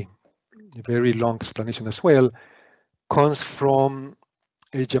could be a very long explanation as well, comes from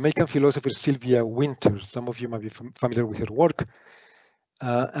a Jamaican philosopher, Sylvia Wynter. Some of you might be familiar with her work.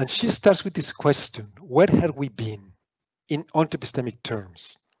 And she starts with this question: where have we been in onto-epistemic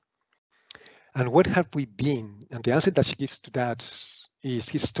terms? And where have we been? And the answer that she gives to that is,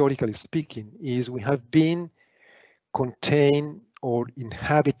 historically speaking, is we have been contained or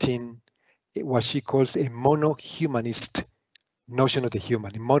inhabiting what she calls a mono-humanist notion of the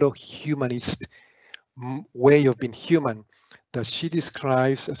human, a mono-humanist way of being human that she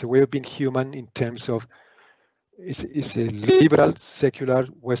describes as a way of being human in terms of it's a liberal, secular,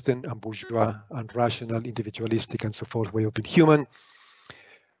 Western and bourgeois and rational, individualistic and so forth way of being human.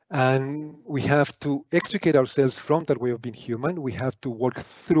 And we have to extricate ourselves from that way of being human. We have to work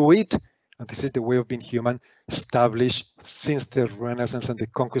through it. And this is the way of being human, established since the Renaissance and the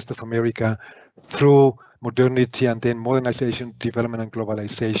conquest of America through modernity and then modernization, development, and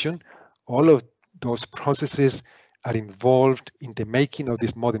globalization. All of those processes are involved in the making of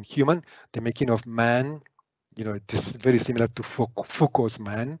this modern human, the making of man. You know, this is very similar to Foucault's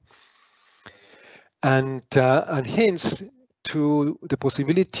man. And hence to the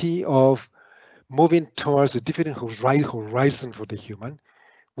possibility of moving towards a different horizon for the human,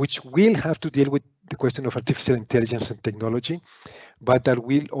 which will have to deal with the question of artificial intelligence and technology, but that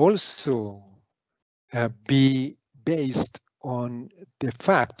will also be based on the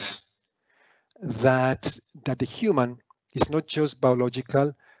fact that the human is not just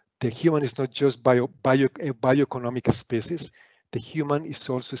biological, the human is not just a bioeconomic species, the human is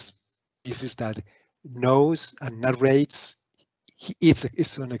also a species that knows and narrates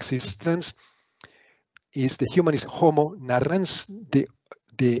its own existence. The human is homo narrans,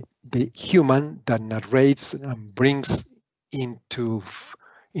 the human that narrates and brings into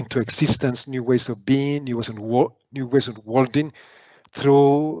existence new ways of being, new ways of worlding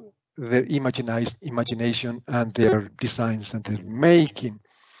through their imagination and their designs and their making.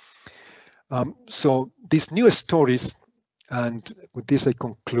 So these new stories, and with this I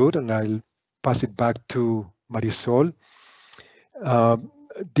conclude, and I'll pass it back to Marisol.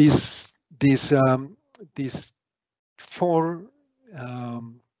 These four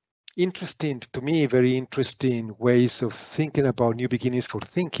interesting, to me, very interesting ways of thinking about new beginnings for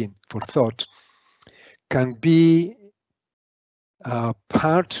thinking, for thought, can be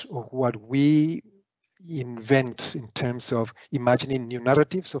part of what we invent in terms of imagining new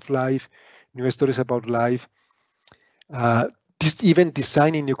narratives of life, new stories about life, even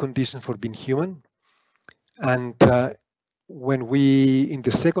designing new conditions for being human. And when we, in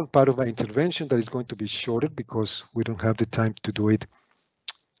the second part of my intervention, that is going to be shorter because we don't have the time to do it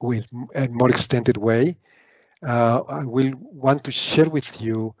with a more extended way, I will want to share with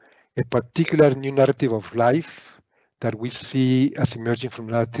you a particular new narrative of life that we see as emerging from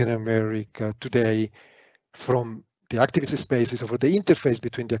Latin America today, from the activist spaces, over the interface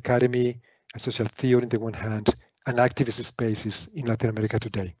between the academy and social theory on the one hand, and activist spaces in Latin America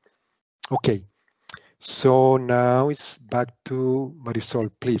today. Okay, so now it's back to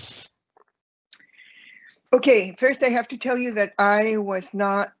Marisol, please. Okay, first I have to tell you that I was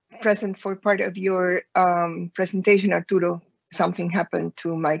not present for part of your presentation, Arturo. Something happened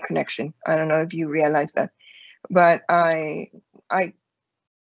to my connection. I don't know if you realize that, but I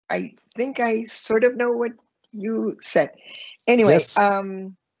think I sort of know what you said. Anyway, yes.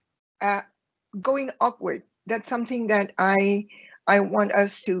 Going awkward, that's something that I want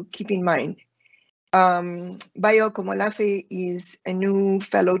us to keep in mind. Bayo Komolafe is a new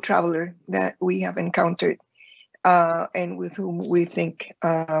fellow traveler that we have encountered and with whom we think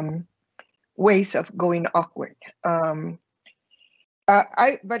ways of going awkward. What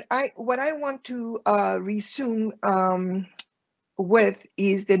I want to resume with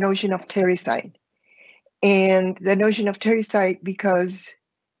is the notion of Terricide. And the notion of Terricide because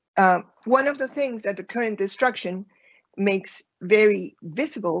one of the things that the current destruction makes very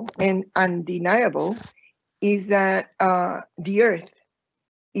visible and undeniable is that the earth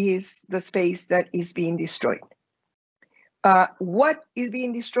is the space that is being destroyed. What is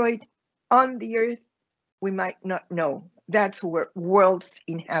being destroyed on the earth, we might not know. That's where worlds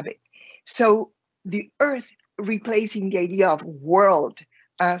inhabit. So the earth replacing the idea of world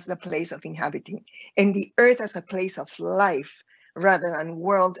as the place of inhabiting, and the earth as a place of life rather than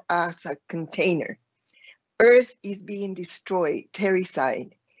world as a container. Earth is being destroyed,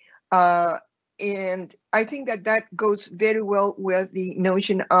 Terricide. And I think that that goes very well with the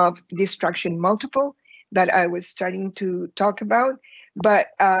notion of destruction multiple that I was starting to talk about, but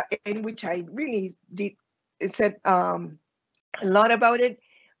in which I really said a lot about it.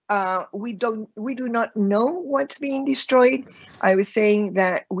 We do not know what's being destroyed. I was saying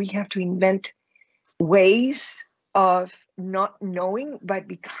that we have to invent ways of not knowing, but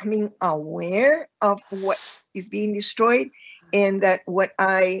becoming aware of what is being destroyed, and that what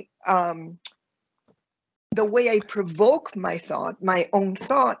the way I provoke my thought, my own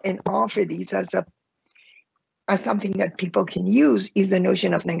thought, and offer these as something that people can use is the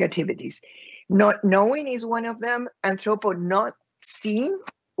notion of negativities. Not knowing is one of them. Anthropo-not-seen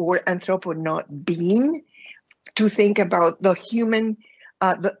or anthropo-not-being, to think about the human,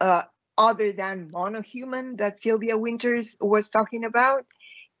 other than monohuman that Sylvia Winters was talking about.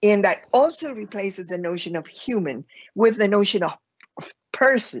 And that also replaces the notion of human with the notion of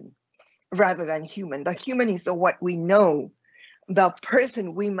person rather than human. The human is the what we know. the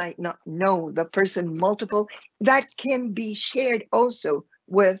person we might not know, the person multiple, that can be shared also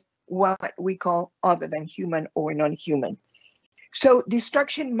with what we call other than human or non-human. So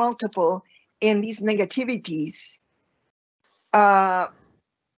destruction multiple and these negativities, I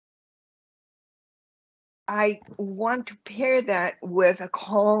want to pair that with a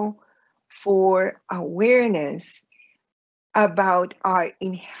call for awareness about our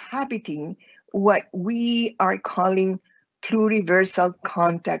inhabiting what we are calling pluriversal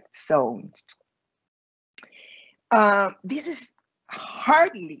contact zones. This is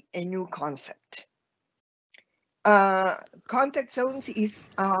hardly a new concept. Contact zones is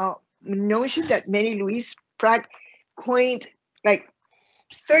a notion that Mary Louise Pratt coined like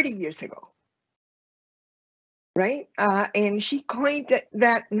 30 years ago, right? And she coined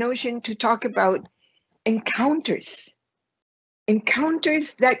that notion to talk about encounters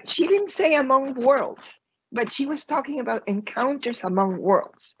that she didn't say among worlds, but she was talking about encounters among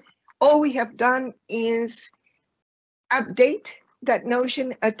worlds. All we have done is update that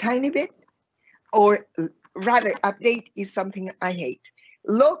notion a tiny bit, or rather, update is something I hate.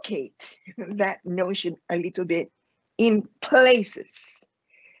 Locate that notion a little bit in places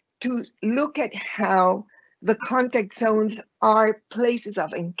to look at how the contact zones are places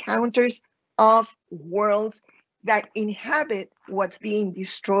of encounters of worlds that inhabit what's being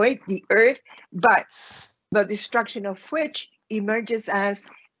destroyed, the earth, but the destruction of which emerges as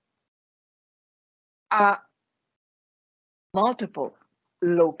multiple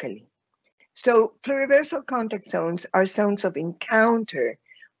locally. So pluriversal contact zones are zones of encounter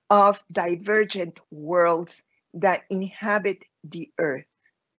of divergent worlds that inhabit the earth.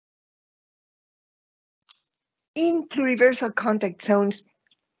 In pluriversal contact zones,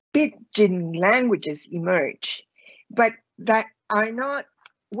 pidgin languages emerge, but that are not,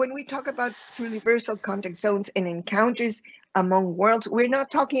 when we talk about pluriversal contact zones and encounters among worlds, we're not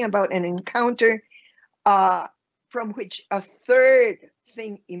talking about an encounter from which a third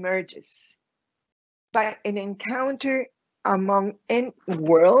thing emerges, but an encounter among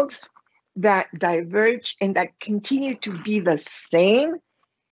worlds that diverge and that continue to be the same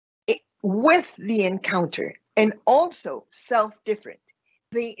with the encounter, and also self-different.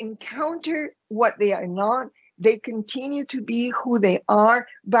 They encounter what they are not, they continue to be who they are,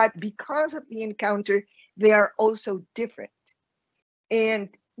 but because of the encounter, they are also different. And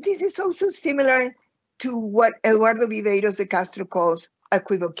this is also similar to what Eduardo Viveiros de Castro calls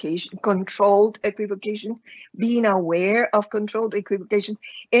equivocation, controlled equivocation, being aware of controlled equivocation.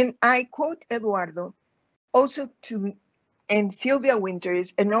 And I quote Eduardo also to, and Sylvia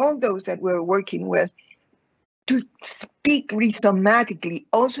Winters, and all those that we're working with, to speak rhizomatically,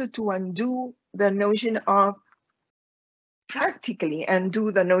 also to undo the notion of, practically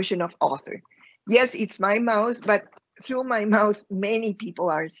undo the notion of author. Yes, it's my mouth, but through my mouth, many people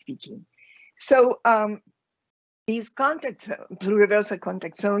are speaking. So these pluriversal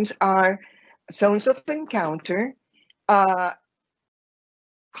contact zones are zones of encounter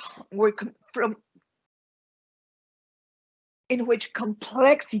in which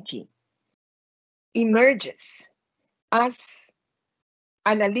complexity emerges as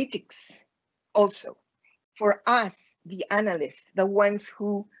analytics also. For us, the analysts, the ones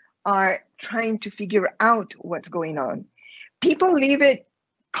who are trying to figure out what's going on. People live it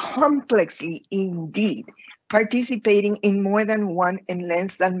complexly indeed, participating in more than one and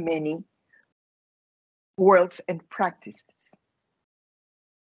less than many worlds and practices.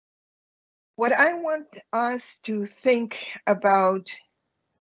 What I want us to think about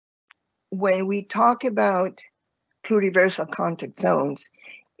when we talk about pluriversal contact zones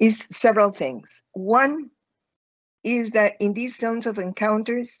is several things. One is that in these zones of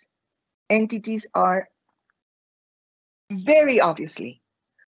encounters, entities are very obviously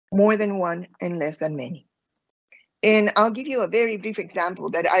more than one and less than many. And I'll give you a very brief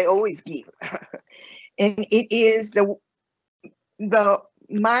example that I always give. And it is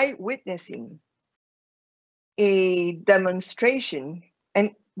my witnessing a demonstration,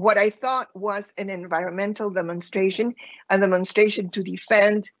 and what I thought was an environmental demonstration, a demonstration to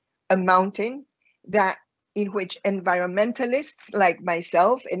defend a mountain that in which environmentalists like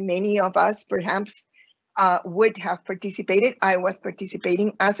myself and many of us perhaps would have participated. I was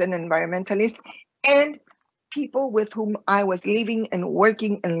participating as an environmentalist, and people with whom I was living and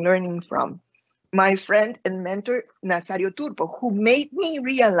working and learning from. My friend and mentor, Nazario Turbo, who made me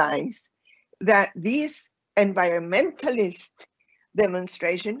realize that this environmentalist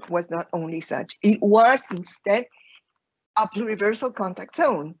demonstration was not only such, it was instead a pluriversal contact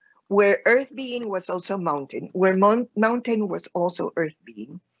zone where earth being was also mountain, where mountain was also earth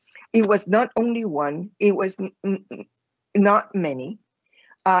being. It was not only one, it was not many.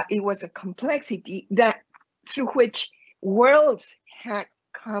 It was a complexity that through which worlds had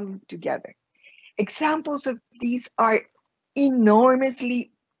come together. Examples of these are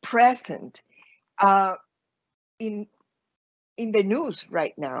enormously present in the news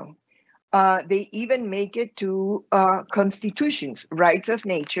right now. They even make it to constitutions. Rights of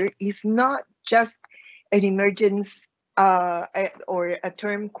nature is not just an emergence or a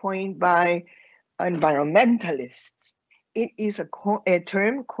term coined by environmentalists. It is a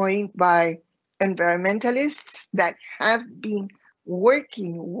term coined by environmentalists that have been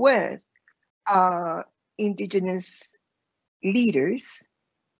working with indigenous leaders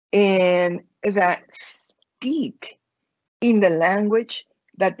and that speak in the language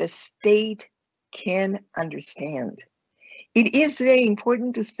that the state can understand. It is very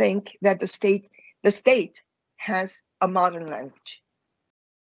important to think that the state has a modern language.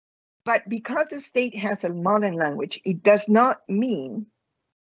 But because the state has a modern language, it does not mean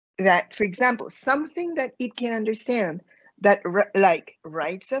that, for example, something that it can understand, that like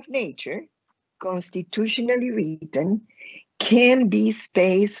rights of nature, constitutionally written, can be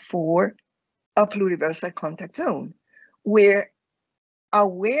space for a pluriversal contact zone, where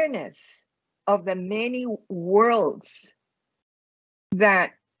awareness of the many worlds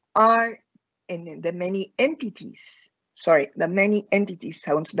that are, and the many entities, the many entities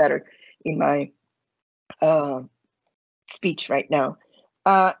sounds better in my speech right now.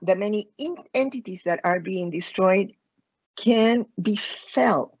 The many entities that are being destroyed can be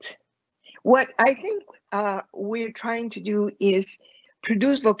felt. What I think we're trying to do is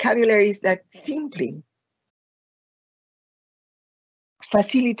produce vocabularies that simply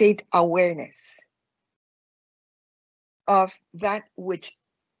facilitate awareness of that which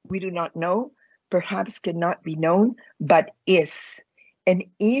we do not know, perhaps cannot be known, but is, and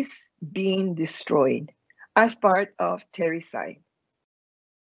is being destroyed as part of Terricide.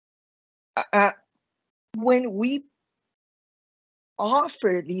 When we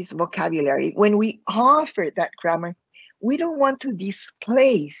offer this vocabulary, when we offer that grammar, we don't want to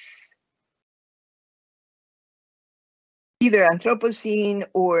displace either Anthropocene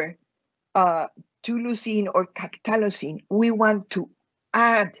or Tulucene or Capitalocene. We want to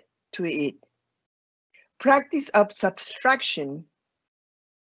add to it. Practice of subtraction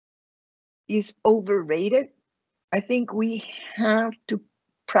is overrated. I think we have to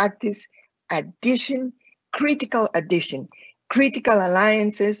practice addition, critical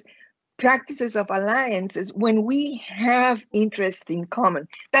alliances, practices of alliances when we have interests in common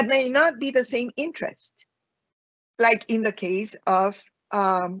that may not be the same interest. Like in the case of,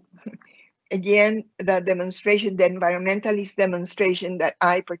 again, the demonstration, the environmentalist demonstration that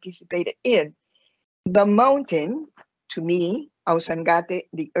I participated in. The mountain, to me, Ausangate,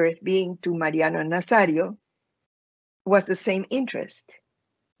 the earth being to Mariano and Nazario, was the same interest.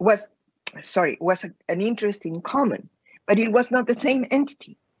 Was an interest in common, but it was not the same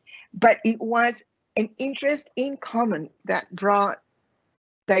entity. But it was an interest in common that brought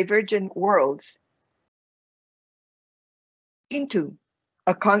divergent worlds into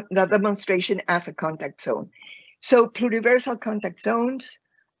the demonstration as a contact zone. So pluriversal contact zones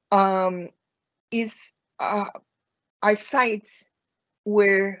are sites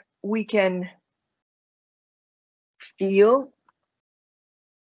where we can feel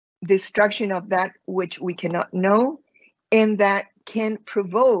destruction of that which we cannot know, and that can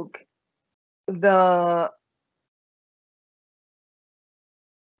provoke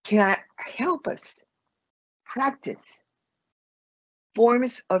can help us practice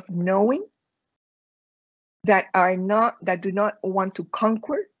forms of knowing that do not want to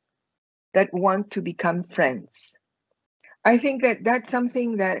conquer, that want to become friends. I think that that's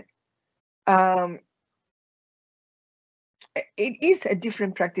something that it is a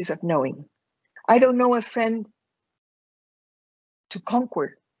different practice of knowing. I don't know a friend to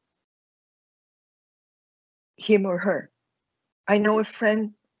conquer him or her. I know a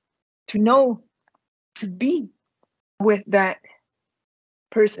friend to be with that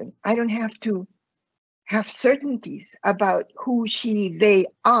person. I don't have to have certainties about who they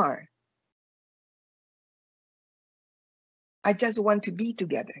are. I just want to be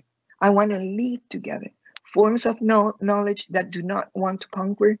together. I want to live together. Forms of knowledge that do not want to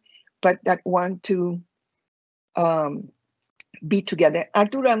conquer, but that want to be together.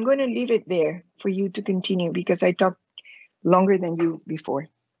 Arturo, I'm going to leave it there for you to continue because I talked longer than you before.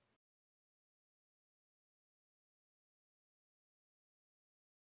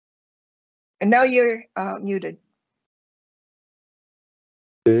 And now you're muted.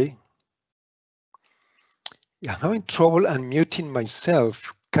 Okay. Yeah, I'm having trouble unmuting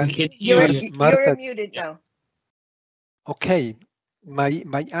myself. You're Marta, muted now. Okay, my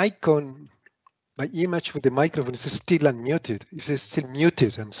icon, my image with the microphone is still unmuted. It's still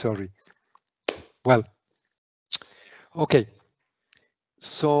muted, I'm sorry. Well, okay.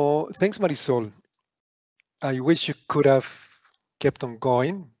 So thanks, Marisol. I wish you could have kept on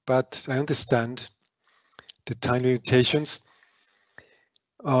going, but I understand the time limitations.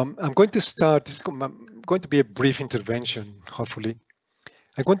 I'm going to start, this is going to be a brief intervention, hopefully.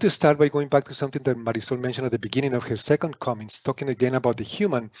 I want to start by going back to something that Marisol mentioned at the beginning of her second comments, talking again about the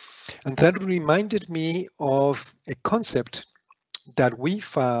human. And that reminded me of a concept that we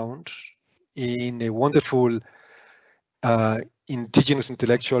found in a wonderful indigenous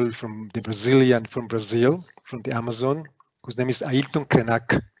intellectual from Brazil, from the Amazon, whose name is Ailton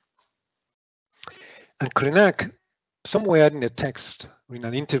Krenak. And Krenak, somewhere in a text, or in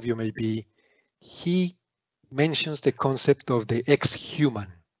an interview maybe, he mentions the concept of the ex-human.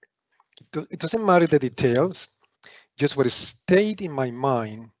 It doesn't matter the details, just what stayed in my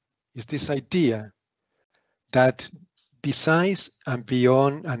mind is this idea that besides and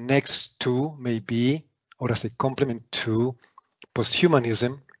beyond and next to maybe, or as a complement to,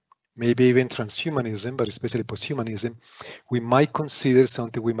 posthumanism, maybe even transhumanism, but especially posthumanism, we might consider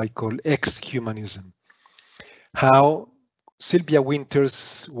something we might call ex-humanism. How Sylvia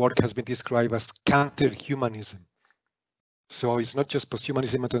Wynter's work has been described as counter-humanism. So it's not just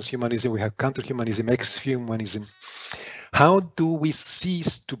posthumanism and transhumanism, we have counter-humanism, ex-humanism. How do we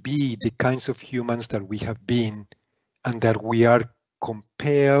cease to be the kinds of humans that we have been and that we are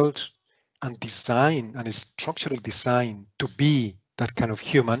compelled and designed and structurally designed to be that kind of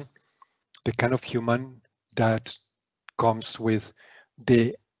human, the kind of human that comes with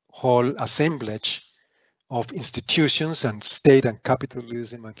the whole assemblage of institutions and state and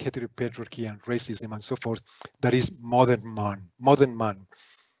capitalism and heteropatriarchy and racism and so forth, that is modern man.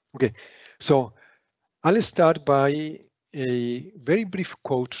 Okay, so I'll start by a very brief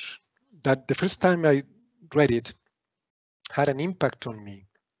quote that the first time I read it had an impact on me.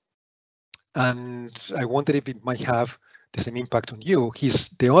 And I wonder if it might have the same impact on you.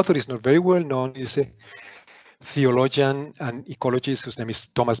 The author is not very well known. He's a theologian and ecologist whose name is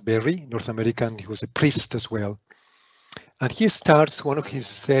Thomas Berry, North American. He was a priest as well. And he starts one of his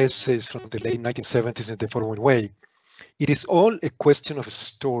essays from the late 1970s in the following way. It is all a question of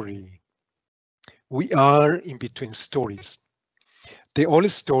story. We are in between stories. The old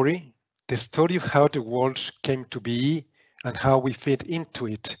story, the story of how the world came to be and how we fit into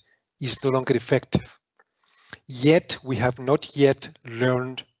it, is no longer effective. Yet we have not yet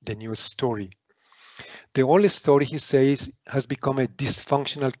learned the new story. The old story, he says, has become a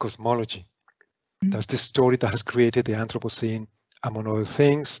dysfunctional cosmology. That's the story that has created the Anthropocene, among other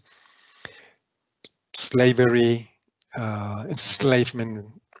things. Slavery,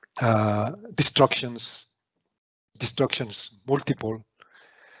 enslavement, destructions, multiple,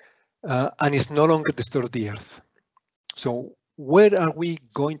 and it's no longer the story of the earth. So where are we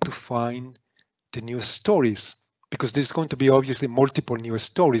going to find the new stories? Because there's going to be obviously multiple new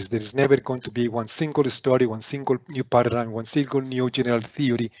stories. There is never going to be one single story, one single new paradigm, one single new general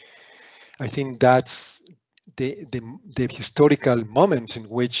theory. I think that's the historical moment in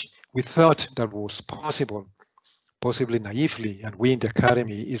which we thought that was possible, possibly naively, and we in the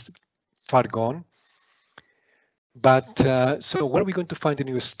academy is far gone. But so where are we going to find the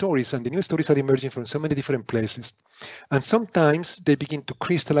new stories? And the new stories are emerging from so many different places. And sometimes they begin to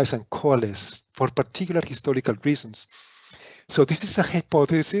crystallize and coalesce for particular historical reasons. So this is a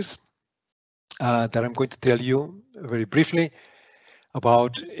hypothesis that I'm going to tell you very briefly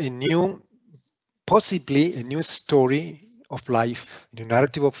about possibly a new story of life, a new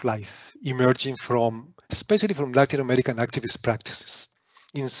narrative of life emerging from, especially from Latin American activist practices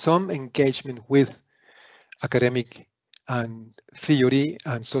in some engagement with academic and theory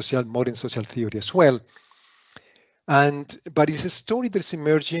and modern social theory as well. But it's a story that's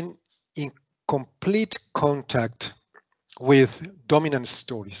emerging in complete contact with dominant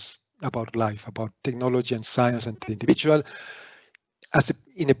stories about life, about technology and science and the individual,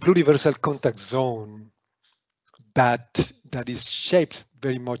 in a pluriversal contact zone that is shaped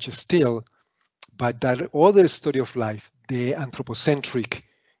very much still by that other story of life, the anthropocentric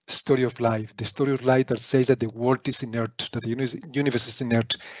story of life, the story of life that says that the world is inert, that the universe is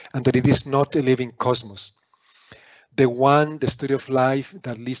inert, and that it is not a living cosmos. The story of life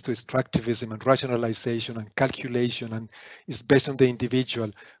that leads to extractivism and rationalization and calculation and is based on the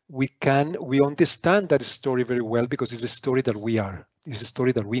individual. We understand that story very well because it's a story that we are. It's a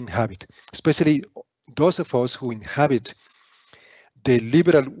story that we inhabit, especially those of us who inhabit the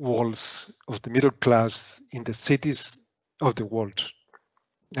liberal walls of the middle class in the cities of the world.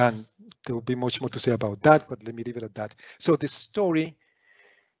 And There will be much more to say about that, but let me leave it at that. So the story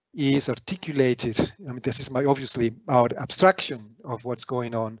is articulated. I mean, this is obviously our abstraction of what's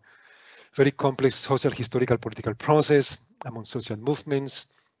going on. Very complex social, historical, political process among social movements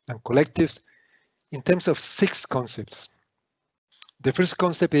and collectives in terms of 6 concepts. The first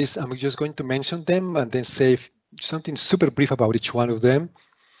concept is, I'm just going to mention them and then say something super brief about each one of them,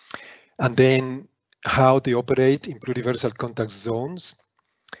 and then how they operate in pluriversal contact zones.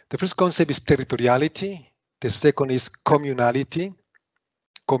 The first concept is territoriality. The second is communality.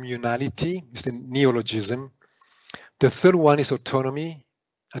 Communality is the neologism. The third one is autonomy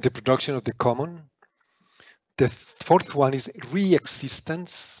and the production of the common. The fourth one is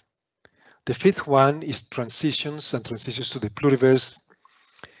re-existence. The fifth one is transitions and transitions to the pluriverse.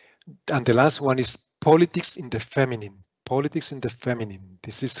 And the last one is politics in the feminine. Politics in the feminine.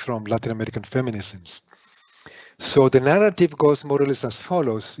 This is from Latin American feminisms. So the narrative goes more or less as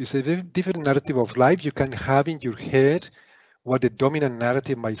follows. It's a very different narrative of life. You can have in your head what the dominant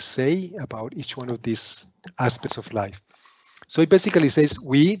narrative might say about each one of these aspects of life. So it basically says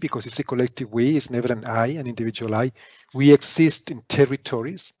we, because it's a collective we, it's never an I, an individual I. We exist in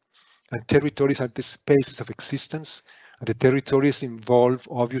territories, and territories are the spaces of existence, and the territories involve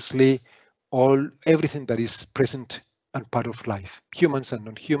obviously everything that is present and part of life, humans and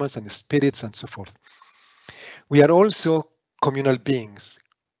non-humans and spirits and so forth. We are also communal beings,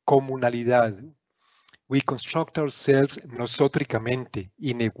 comunalidad. We construct ourselves nosotricamente,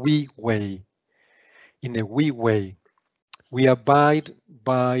 in a we way. In a we way. We abide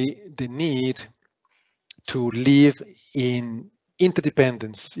by the need to live in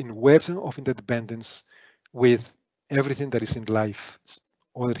interdependence, in webs of interdependence with everything that is in life,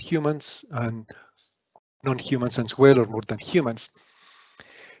 other humans and non-humans as well, or more than humans.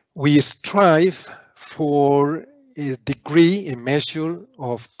 We strive for a degree, a measure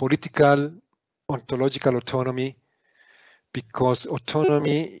of political, ontological autonomy, because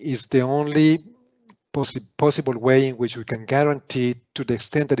autonomy is the only possible way in which we can guarantee, to the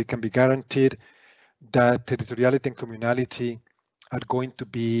extent that it can be guaranteed, that territoriality and communality are going to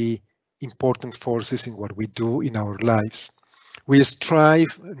be important forces in what we do in our lives. We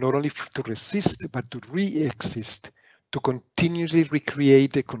strive not only to resist, but to re-exist, to continuously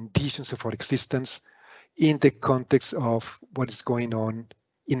recreate the conditions of our existence in the context of what is going on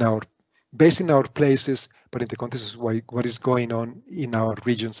in our, based in our places, but in the context of what is going on in our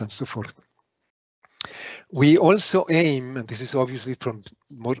regions and so forth. We also aim, and this is obviously from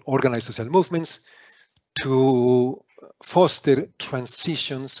more organized social movements, to foster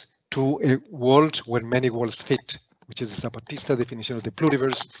transitions to a world where many worlds fit, which is the Zapatista definition of the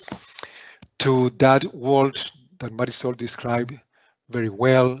pluriverse, to that world that Marisol described very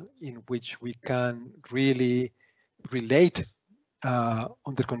well, in which we can really relate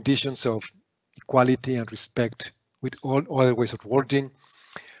under conditions of equality and respect with all other ways of working.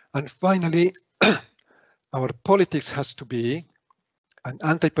 And finally, our politics has to be an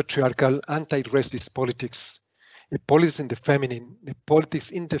anti-patriarchal, anti-racist politics, a politics in the feminine, a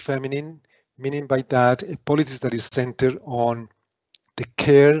politics in the feminine, meaning by that a politics that is centered on the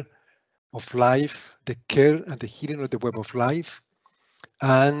care of life, the care and the healing of the web of life,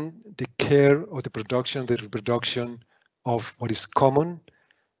 and the care of the production, the reproduction of what is common,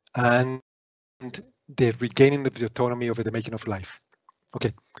 and the regaining of the autonomy over the making of life.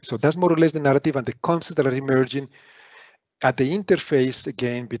 Okay, so that's more or less the narrative and the concepts that are emerging at the interface,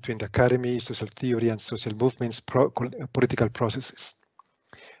 again, between the academy, social theory, and social movements, political processes.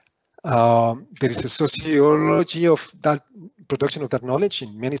 There is a sociology of that production of that knowledge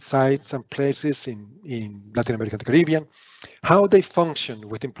in many sites and places in Latin America and the Caribbean, how they function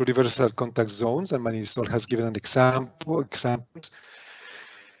within pluriversal contact zones, and Marisol has given an examples.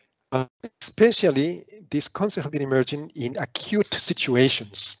 Especially, these concepts have been emerging in acute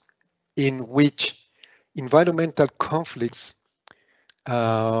situations in which environmental conflicts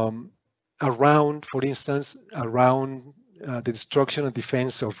around, for instance, around the destruction and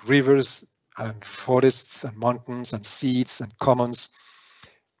defense of rivers and forests and mountains and seas and commons,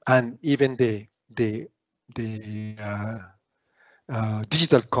 and even the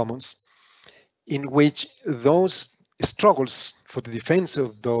digital commons, in which those struggles for the defense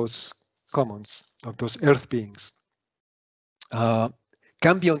of those commons, of those earth beings,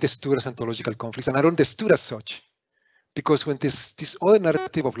 can be understood as ontological conflicts and are understood as such, because when this other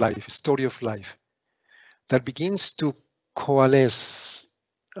narrative of life, story of life, that begins to coalesce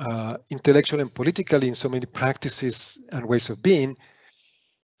intellectually and politically in so many practices and ways of being,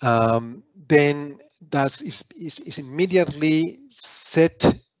 then that is immediately set,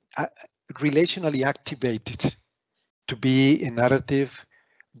 relationally activated to be a narrative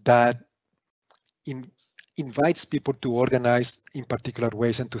that invites people to organize in particular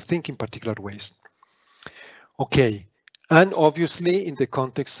ways and to think in particular ways. Okay, and obviously in the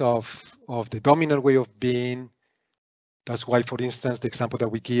context of the dominant way of being, that's why, for instance, the example that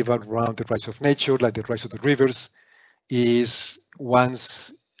we give around the rise of nature, like the rise of the rivers, is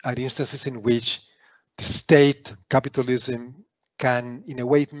are instances in which the state, capitalism, can in a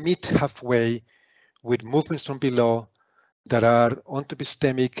way meet halfway with movements from below that are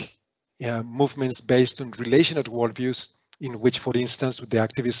onto-epistemic movements based on relational worldviews, in which, for instance, the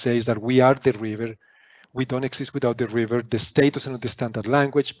activist says that we are the river, we don't exist without the river, the state doesn't understand that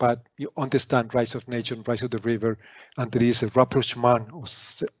language, but you understand rise of nature and rise of the river, and there is a rapprochement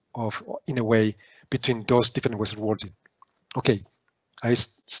of in a way, between those different ways of worldview. Okay, I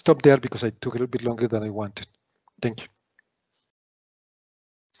stopped there because I took a little bit longer than I wanted. Thank you.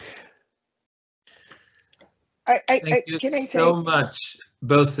 Thank you so much,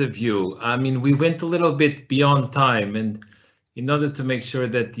 both of you. I mean, we went a little bit beyond time, and in order to make sure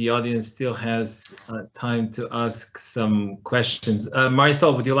that the audience still has time to ask some questions.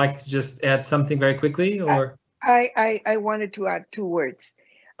 Marisol, would you like to just add something very quickly? Or I wanted to add 2 words.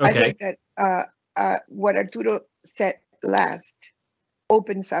 Okay. I think that what Arturo said last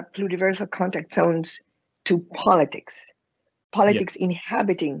opens up pluriversal contact zones to politics. Politics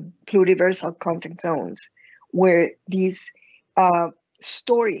inhabiting pluriversal contact zones, where this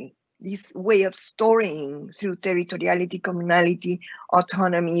way of storying through territoriality, communality,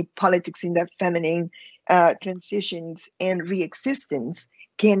 autonomy, politics in the feminine, transitions, and re-existence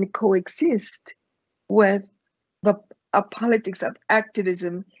can coexist with a politics of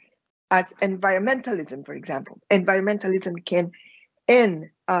activism as environmentalism, for example. Environmentalism can, and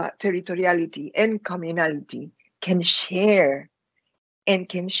territoriality and communality can share, and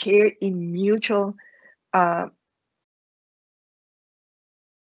can share in mutual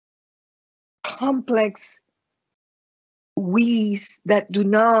complex ways that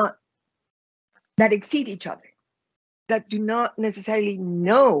exceed each other, that do not necessarily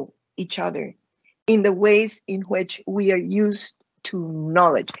know each other in the ways in which we are used to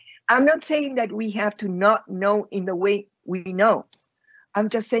knowledge. I'm not saying that we have to not know in the way we know. I'm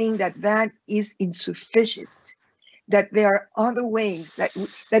just saying that that is insufficient, that there are other ways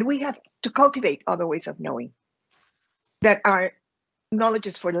that we have to cultivate, other ways of knowing, that are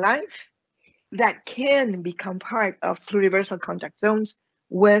knowledges for life, that can become part of pluriversal contact zones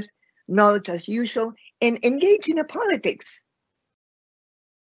with knowledge as usual, and engage in a politics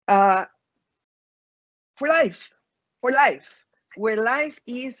for life, where life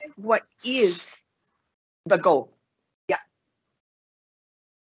is what is the goal.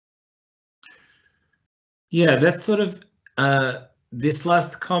 Yeah, that's sort of, this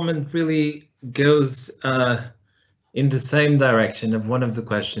last comment really goes in the same direction of one of the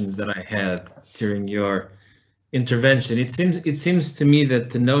questions that I had during your intervention. It seems to me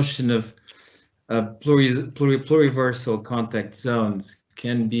that the notion of pluriversal contact zones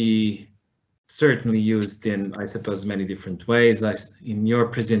can be certainly used in, I suppose, many different ways. In your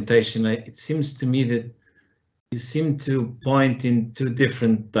presentation, it seems to me that you seem to point in 2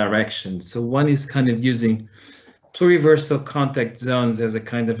 different directions. So one is kind of using pluriversal contact zones as a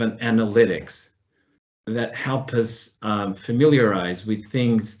kind of an analytics that help us familiarize with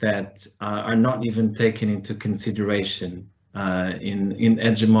things that are not even taken into consideration in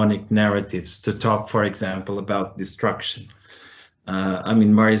hegemonic narratives, to talk, for example, about destruction. I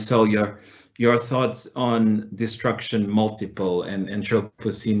mean, Marisol, your thoughts on destruction multiple and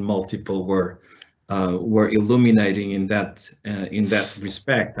Anthropocene multiple were illuminating in that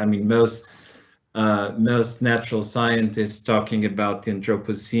respect. I mean, most natural scientists talking about the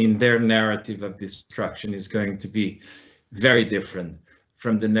Anthropocene, their narrative of destruction is going to be very different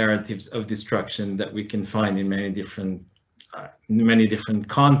from the narratives of destruction that we can find in many different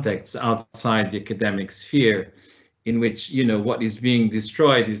contexts outside the academic sphere, in which, you know, what is being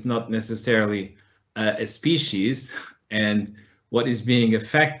destroyed is not necessarily a species, and what is being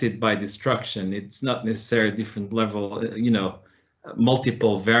affected by destruction, it's not necessarily a different level, you know,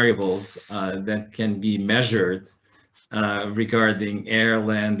 multiple variables that can be measured regarding air,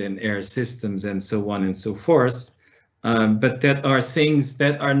 land, and air systems, and so on and so forth. But that are things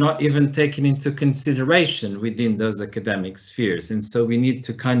that are not even taken into consideration within those academic spheres. And so we need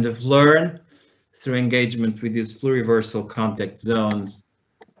to kind of learn through engagement with these pluriversal contact zones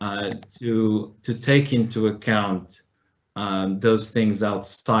to take into account those things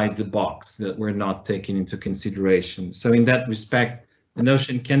outside the box that were not taken into consideration. So in that respect, the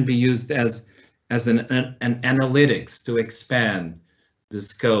notion can be used as an analytics to expand the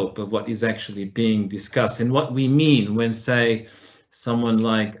scope of what is actually being discussed, and what we mean when, say, someone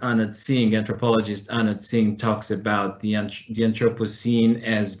like anthropologist Anthropocene talks about the Anthropocene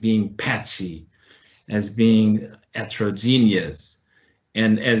as being patchy, as being heterogeneous,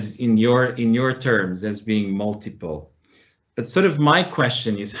 and as in your terms as being multiple. But sort of my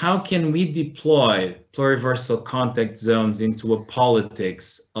question is, how can we deploy pluriversal contact zones into a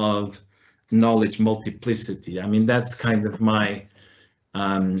politics of knowledge multiplicity? I mean, that's kind of my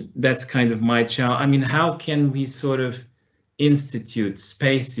challenge. I mean, how can we sort of institute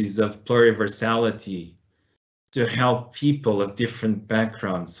spaces of pluriversality to help people of different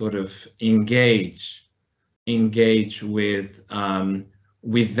backgrounds sort of engage with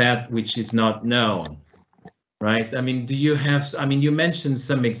that which is not known, right? I mean, do you have? I mean, you mentioned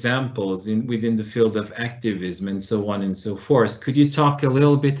some examples within the field of activism and so on and so forth. Could you talk a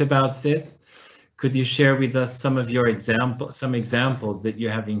little bit about this? Could you share with us some of your examples that you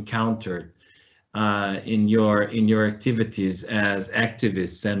have encountered in your activities as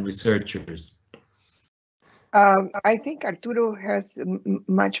activists and researchers? I think Arturo has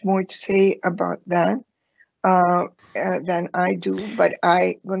much more to say about that than I do, but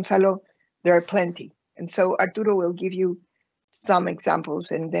Gonçalo, there are plenty. And so Arturo will give you some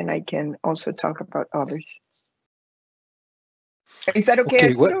examples, and then I can also talk about others. Is that okay,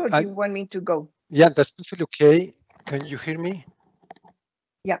 Arturo, or do you want me to go? Yeah, that's perfectly okay. Can you hear me?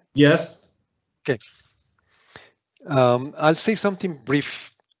 Yeah. Yes. Okay. I'll say something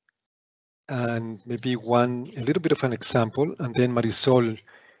brief and maybe a little bit of an example, and then Marisol,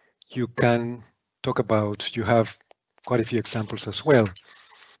 you can talk about, you have quite a few examples as well.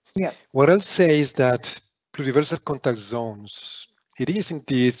 Yeah. What I'll say is that pluriversal contact zones, it is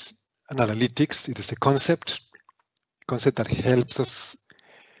indeed an analytics. It is a concept that helps us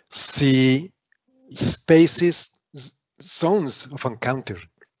see spaces, zones of encounter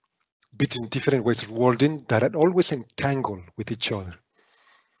between different ways of worlding that are always entangled with each other.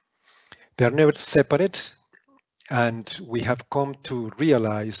 They are never separate, and we have come to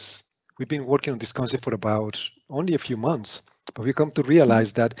realize, we've been working on this concept for about only a few months, but we come to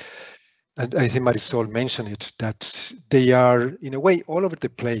realize that, and I think Marisol mentioned it, that they are in a way all over the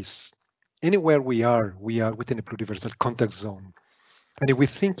place. Anywhere we are within a pluriversal contact zone. And if we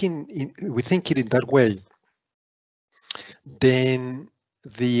think it in that way, then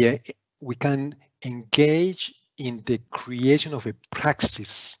we can engage in the creation of a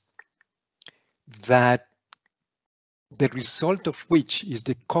praxis that the result of which is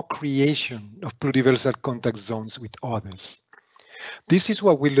the co-creation of pluriversal contact zones with others. This is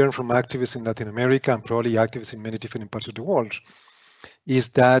what we learn from activists in Latin America and probably activists in many different parts of the world, is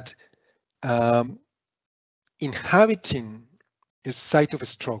that inhabiting a site of a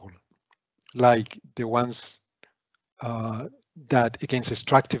struggle, like the ones that against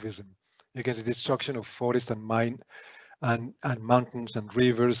extractivism, against the destruction of forests and mountains and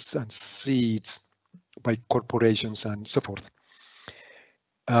rivers and seas by corporations and so forth,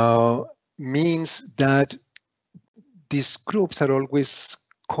 means that these groups are always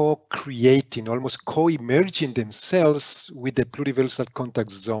co-creating, almost co-emerging themselves with the pluriversal contact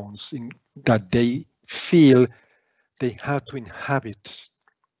zones that they feel they have to inhabit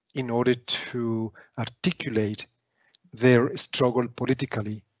in order to articulate their struggle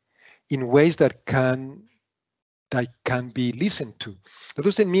politically in ways that can be listened to. That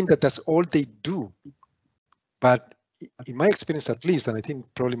doesn't mean that that's all they do, but in my experience at least, and I think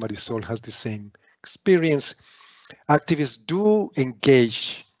probably Marisol has the same experience, activists do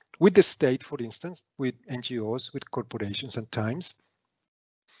engage with the state, for instance, with NGOs, with corporations at times.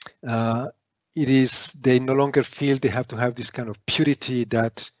 They no longer feel they have to have this kind of purity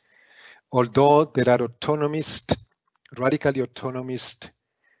that, although there are radically autonomist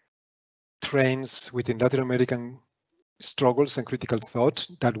trends within Latin American struggles and critical thought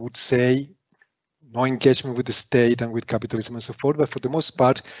that would say no engagement with the state and with capitalism and so forth, but for the most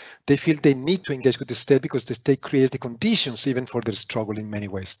part, they feel they need to engage with the state because the state creates the conditions even for their struggle in many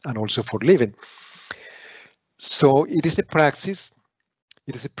ways and also for living. So it is a praxis.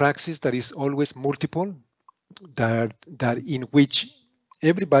 It is a praxis that is always multiple, that in which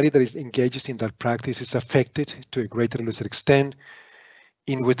everybody that is engaged in that practice is affected to a greater or lesser extent,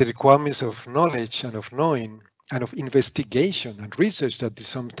 in which the requirements of knowledge and of knowing and of investigation and research that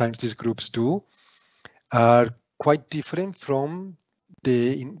sometimes these groups do are quite different from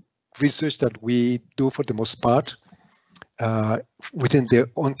the research that we do for the most part within the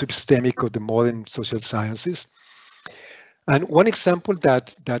onto-epistêmic of the modern social sciences. And one example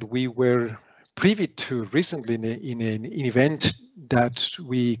that we were privy to recently in an event that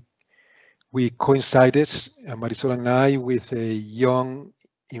we coincided, Marisol and I, with a young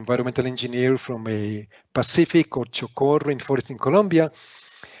environmental engineer from a Pacific or Chocó rainforest in Colombia,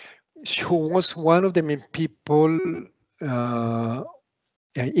 who was one of the main people in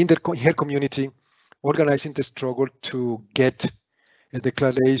her community organizing the struggle to get a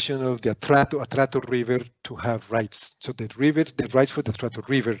declaration of the Atrato River to have rights. So the rights for the Atrato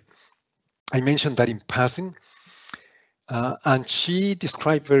River. I mentioned that in passing, and she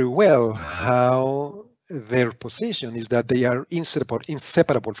described very well how their position is that they are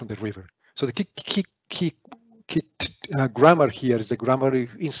inseparable from the river. So the key grammar here is the grammar of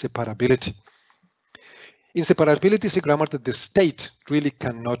inseparability. Inseparability is a grammar that the state really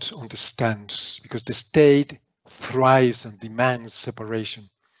cannot understand, because the state thrives and demands separation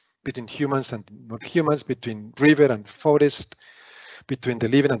between humans and not humans, between river and forest, between the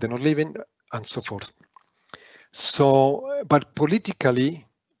living and the not living, and so forth. So, but politically,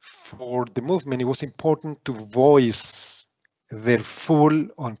 for the movement, it was important to voice their full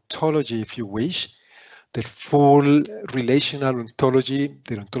ontology, if you wish, their full relational ontology,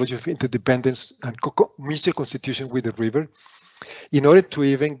 their ontology of interdependence and mutual constitution with the river, in order to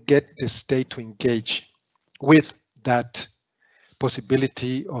even get the state to engage with that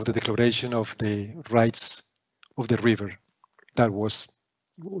possibility of the declaration of the rights of the river. That was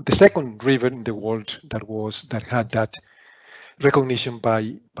the second river in the world that had that recognition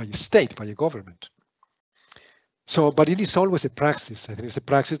by a state, by a government. So, but it is always a praxis. I think it's a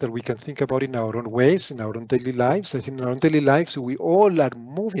praxis that we can think about in our own ways, in our own daily lives. I think in our own daily lives, we all are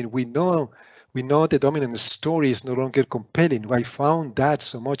moving. We know the dominant story is no longer compelling. I found that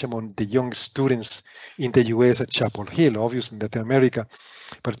so much among the young students in the US at Chapel Hill, obviously in Latin America.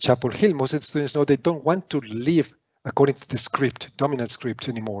 But at Chapel Hill, most of the students know they don't want to live according to the script, dominant script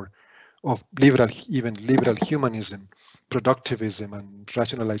anymore, of even liberal humanism, productivism, and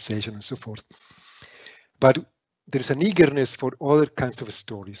rationalization, and so forth. But there's an eagerness for other kinds of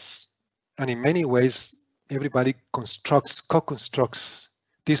stories. And in many ways, everybody co-constructs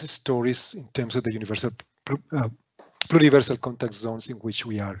these stories in terms of the universal, pluriversal contact zones in which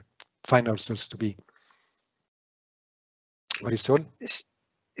we find ourselves to be. Marisol?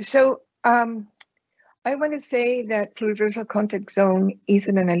 So I want to say that pluriversal contact zone is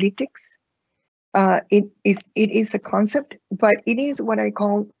an analytics. It is a concept, but it is what I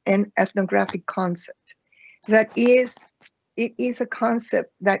call an ethnographic concept. It is a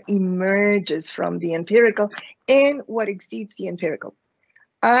concept that emerges from the empirical and what exceeds the empirical.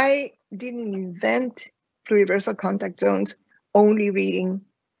 I didn't invent pluriversal contact zones only reading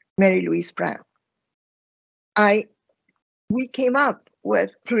Mary Louise Brown. We came up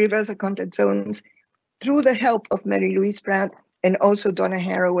with pluriversal contact zones through the help of Mary Louise Brown and also Donna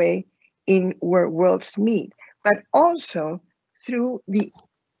Haraway in Where Worlds Meet, but also through the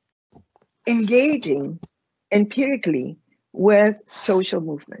engaging empirically with social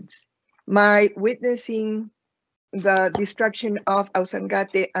movements. My witnessing the destruction of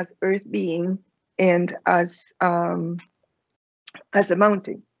Ausangate as earth being and as a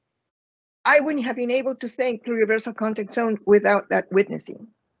mountain. I wouldn't have been able to think pluriversal contact zone without that witnessing.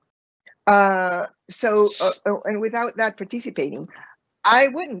 And without that participating, I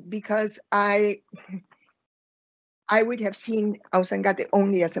wouldn't, because I would have seen Ausangate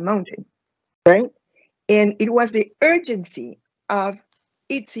only as a mountain, right? And it was the urgency of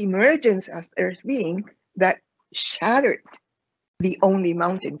its emergence as earth being that shattered the only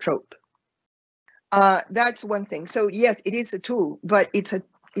mountain trope. That's one thing. So yes, it is a tool, but it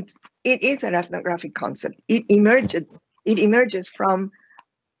is an ethnographic concept. It emerges from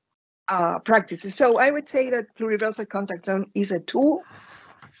practices. So I would say that pluriversal contact zone is a tool,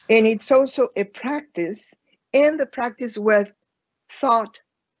 and it's also a practice, and the practice with thought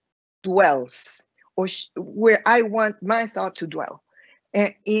dwells, or where I want my thought to dwell,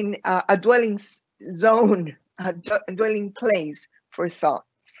 in a dwelling zone, a dwelling place for thought.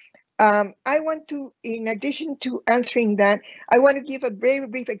 I want to, in addition to answering that, I want to give a very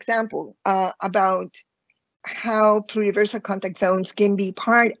brief example about how pluriversal contact zones can be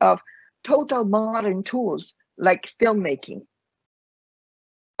part of total modern tools like filmmaking.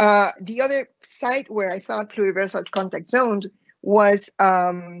 The other site where I thought pluriversal contact zones was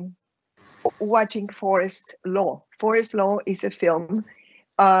watching Forest Law. Forest Law is a film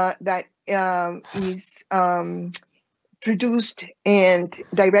that is produced and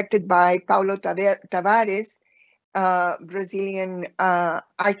directed by Paulo Tavares, Brazilian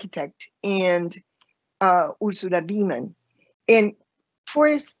architect, and Ursula Beeman. And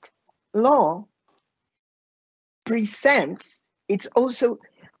Forest Law presents, it's also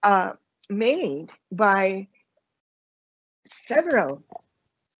made by several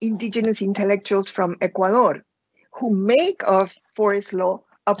indigenous intellectuals from Ecuador who make of Forest Law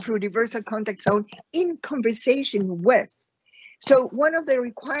a pluriversal context zone in conversation with. So one of the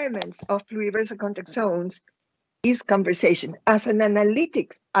requirements of pluriversal context zones is conversation. As an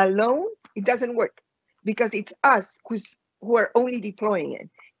analytics alone, it doesn't work because it's us who are only deploying it.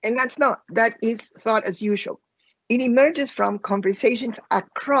 And that is thought as usual. It emerges from conversations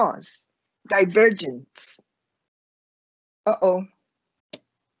across divergence. Uh-oh.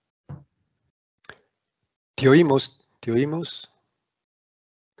 Te oímos, te oímos.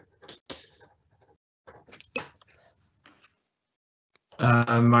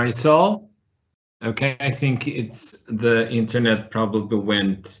 Marisol? Okay, I think it's the internet probably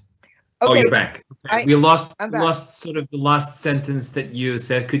went. Okay. Oh, you're back. Okay. We lost sort of the last sentence that you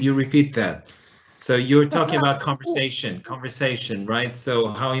said. Could you repeat that? So you were talking about conversation, right? So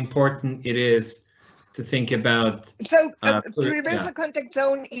how important it is to think about. So pluriversal context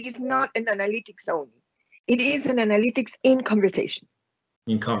zone is not an analytic zone. It is an analytics in conversation.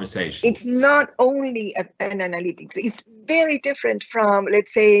 In conversation. It's not only an analytics. It's very different from,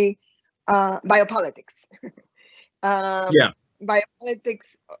 let's say, biopolitics.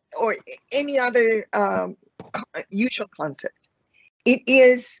 Biopolitics or any other usual concept. It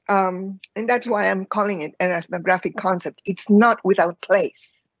is, and that's why I'm calling it an ethnographic concept. It's not without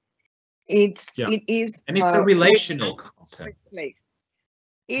place. It is, and it's a relational concept. Place.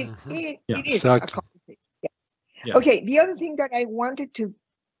 It is exactly. a conversation. Yes. Yeah. Okay. The other thing that I wanted to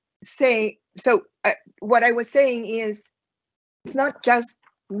say, so what I was saying is, it's not just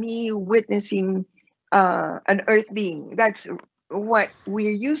me witnessing an earth being. That's what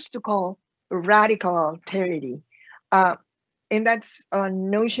we're used to call radical alterity. And that's a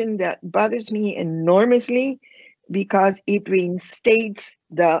notion that bothers me enormously because it reinstates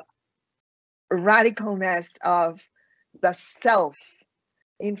the radicalness of the self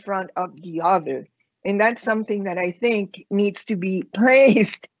in front of the other. And that's something that I think needs to be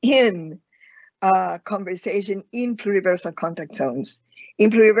placed in conversation in pluriversal context zones. In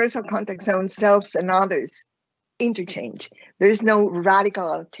pluriversal context zones, selves and others interchange. There's no radical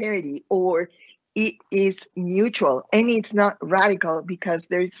alterity, or it is mutual, and it's not radical because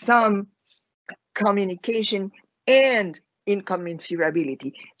there's some communication and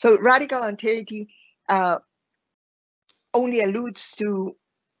incommensurability. So radical alterity only alludes to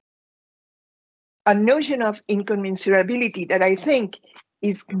a notion of incommensurability that I think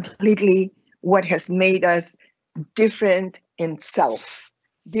is completely what has made us different in self,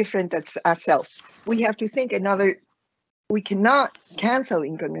 different as self. We have to think we cannot cancel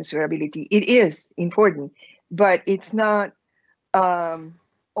incommensurability. It is important, but it's not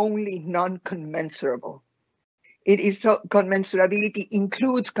only non-commensurable. It is so commensurability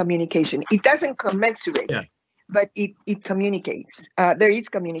includes communication. It doesn't commensurate, but it communicates. There is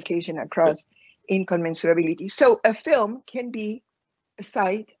communication across incommensurability. So a film can be a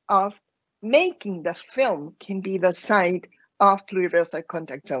site of making the film can be the site of pluriversal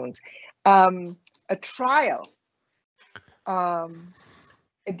context zones. A trial, a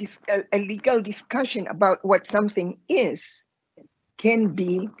legal discussion about what something is can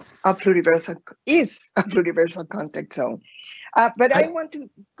be a pluriversal context zone. But I want to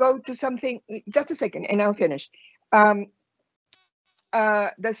go to something, just a second, and I'll finish. The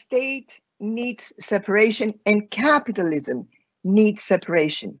state needs separation, and capitalism needs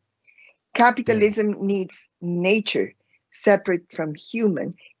separation. Capitalism needs nature separate from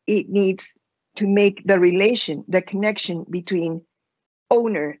human. It needs to make the connection between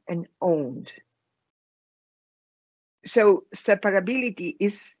owner and owned. So separability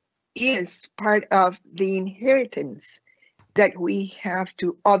is part of the inheritance that we have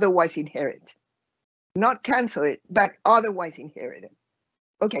to otherwise inherit. Not cancel it, but otherwise inherit it.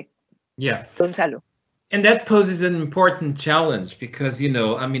 Okay. Yeah. Gonçalo. And that poses an important challenge because,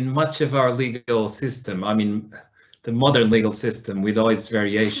 much of our legal system, the modern legal system with all its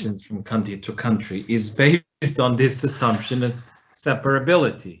variations from country to country is based on this assumption of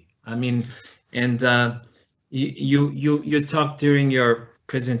separability. You talked during your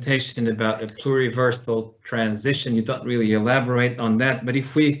presentation about a pluriversal transition. You don't really elaborate on that, but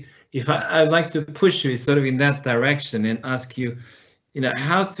I'd like to push you sort of in that direction and ask you,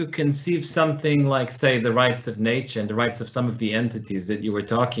 how to conceive something like, say, the rights of nature and the rights of some of the entities that you were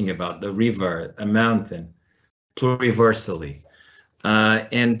talking about, the river, a mountain, pluriversally.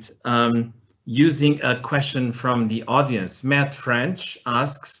 Using a question from the audience, Matt French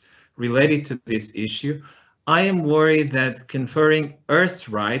asks, related to this issue, I am worried that conferring Earth's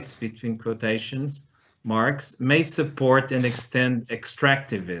rights, between quotation marks, may support and extend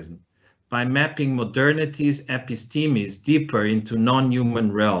extractivism by mapping modernity's epistemes deeper into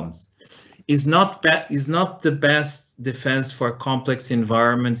non-human realms. is not the best defense for complex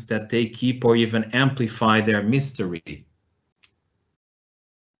environments that they keep or even amplify their mystery.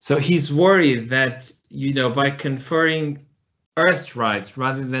 So he's worried that, you know, by conferring Earth rights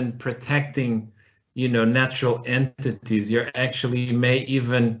rather than protecting, you know, natural entities, you're actually may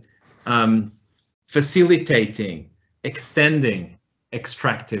even facilitating, extending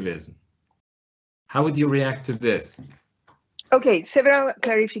extractivism. How would you react to this? Okay, several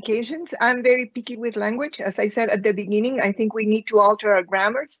clarifications. I'm very picky with language. As I said at the beginning, I think we need to alter our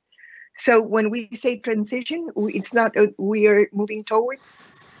grammars. So when we say transition, it's not we are moving towards,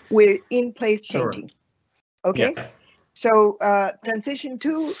 we're in place changing. Sure. Okay, yeah. So transition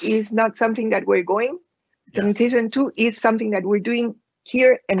 2 is not something that we're going. Yeah. Transition 2 is something that we're doing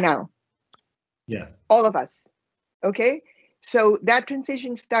here and now. Yes. All of us. Okay, so that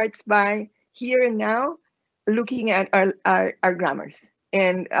transition starts by here and now, looking at our grammars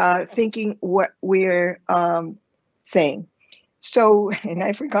and thinking what we're saying. So, and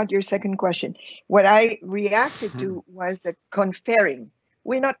I forgot your second question. What I reacted to was the conferring.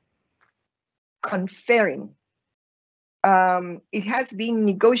 We're not conferring. It has been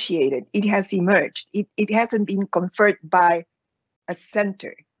negotiated. It has emerged. It hasn't been conferred by a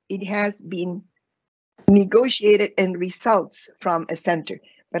center. It has been negotiated and results from a center.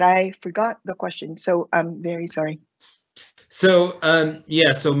 But I forgot the question, so I'm very sorry. So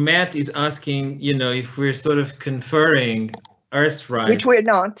yeah, so Matt is asking, you know, if we're sort of conferring Earth rights, which we're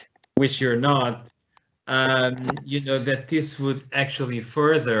not, which you're not, you know, that this would actually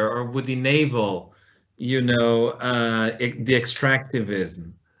further or would enable, you know, the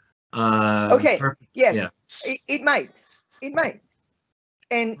extractivism. Okay. Yes, yeah. It might,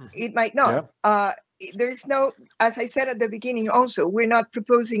 and it might not. Yeah. There's no, as I said at the beginning also, we're not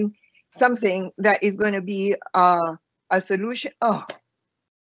proposing something that is going to be a solution. Oh.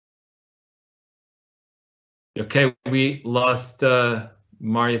 Okay, we lost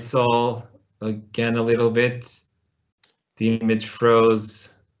Marisol again a little bit. The image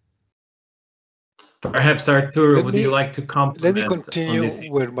froze. Perhaps Arturo, would you like to comment? Let me continue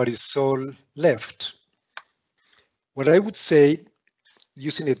where Marisol left. What I would say,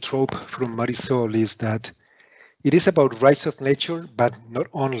 using a trope from Marisol, is that it is about rights of nature, but not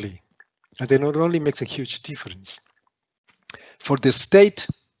only. And they not only makes a huge difference. For the state,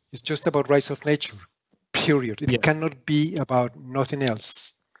 it's just about rights of nature, period. It cannot be about nothing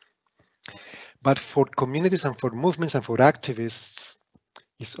else. But for communities and for movements and for activists,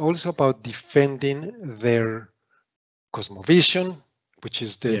 it's also about defending their cosmovision, which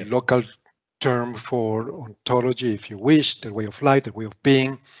is the local term for ontology, if you wish, their way of life, their way of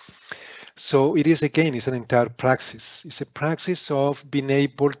being. So it is, again, it's an entire praxis. It's a praxis of being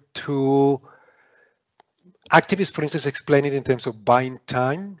able to, activists, for instance, explain it in terms of buying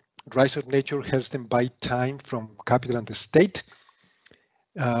time. Rights of nature helps them buy time from capital and the state.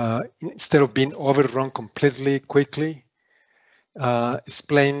 Instead of being overrun completely quickly,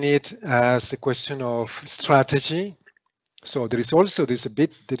 explain it as a question of strategy. So there is a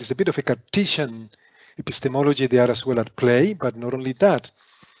bit of a Cartesian epistemology there as well at play, but not only that.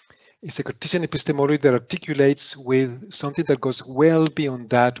 It's a Cartesian epistemology that articulates with something that goes well beyond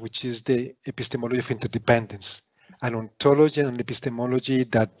that, which is the epistemology of interdependence, an ontology and an epistemology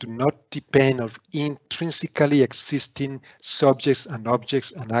that do not depend on intrinsically existing subjects and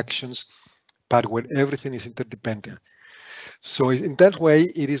objects and actions, but where everything is interdependent. So in that way,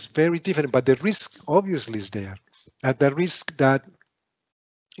 it is very different, but the risk obviously is there. And the risk that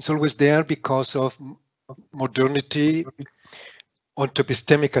is always there because of modernity.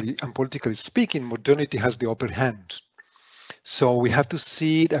 Onto-epistêmically and politically speaking, modernity has the upper hand. So we have to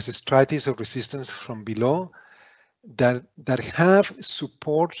see it as a strategy of resistance from below that have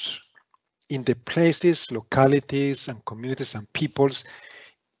support in the places, localities, and communities and peoples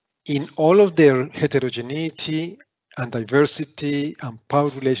in all of their heterogeneity and diversity and power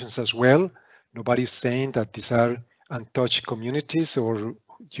relations as well. Nobody's saying that these are untouched communities or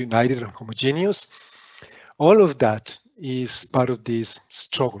united and homogeneous. All of that is part of these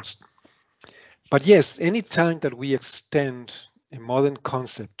struggles. But yes, any time that we extend a modern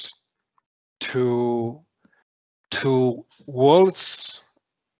concept to worlds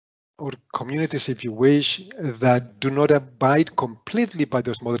or communities, if you wish, that do not abide completely by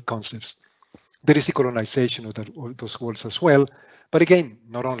those modern concepts, there is a colonization of those worlds as well. But again,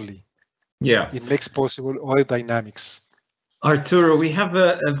 not only. Yeah, it makes possible all dynamics. Arturo, we have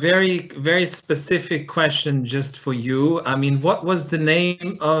a very, very specific question just for you. I mean, what was the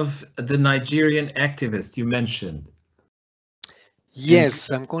name of the Nigerian activist you mentioned?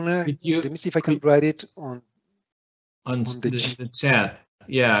 Yes, I'm gonna, let me see if I can write it on the chat.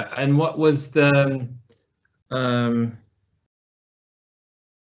 yeah. And what was the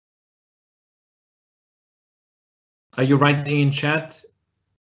are you writing in chat?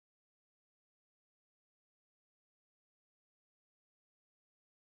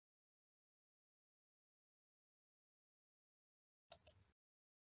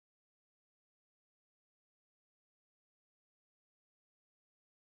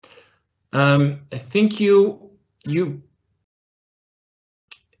 I think you can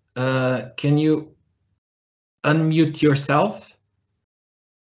you unmute yourself?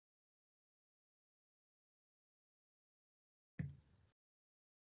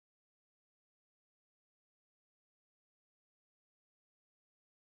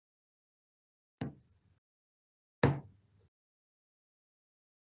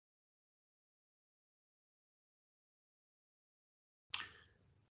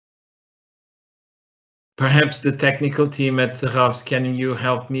 Perhaps the technical team at Serrafs, can you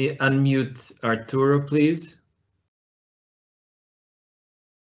help me unmute Arturo, please?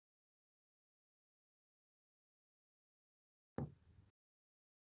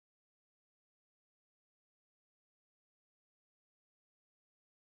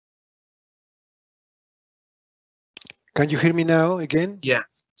 Can you hear me now again?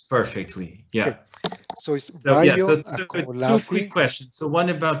 Yes, perfectly. Yeah. Okay. So it's So 2 Bayo quick questions. So one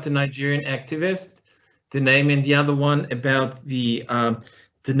about the Nigerian activist, the name, and the other one about the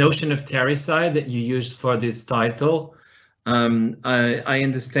notion of Terricide that you used for this title. I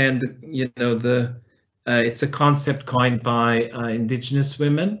understand that, you know, it's a concept coined by indigenous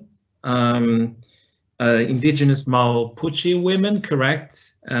women, indigenous Mapuche women,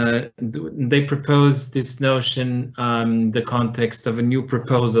 correct? They propose this notion, the context of a new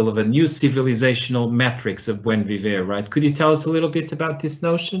proposal of a new civilizational matrix of buen viver, right? Could you tell us a little bit about this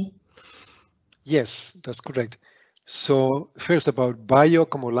notion? Yes, that's correct. So first about Bayo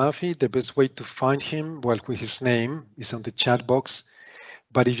Komolafi, the best way to find him, well, with his name is on the chat box.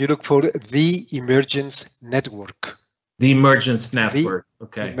 But if you look for the Emergence Network. The Emergence Network,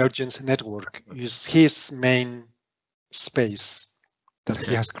 okay. Emergence Network is his main space that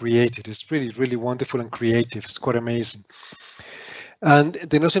he has created. It's really, really wonderful and creative. It's quite amazing. And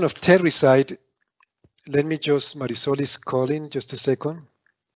the notion of Terricide, let me just, Marisol is calling, just a second.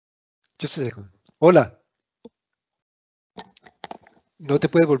 Just a second. Hola. ¿No te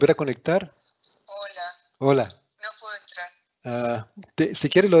puedes volver a conectar? Hola. Hola. No puedo entrar. Si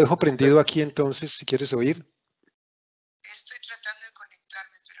quieres lo dejo prendido aquí entonces, si quieres oír. Estoy tratando de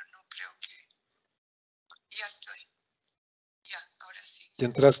conectarme, pero no creo que... Ya estoy. Ya, ahora sí. ¿Ya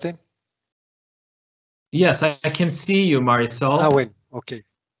entraste? Yes, I can see you, Marisol. Ah, bueno, okay.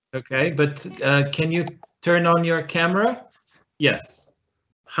 Okay, but can you turn on your camera? Yes.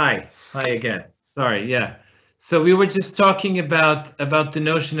 Hi again. Sorry, yeah. So we were just talking about the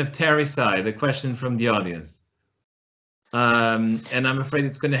notion of Terricide, the question from the audience. And I'm afraid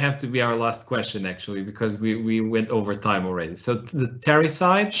it's going to have to be our last question, actually, because we went over time already. So the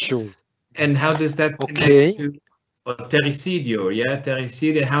Terricide, sure. And how does that connect to Terricídio? Yeah,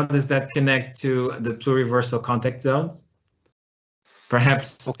 Terricídio. How does that connect to the pluriversal contact zones?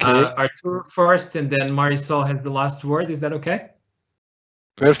 Perhaps Arturo first, and then Marisol has the last word. Is that okay?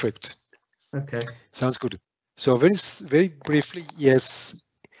 Perfect. Okay. Sounds good. So very briefly, yes.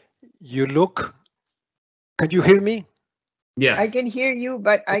 You look. Can you hear me? Yes. I can hear you,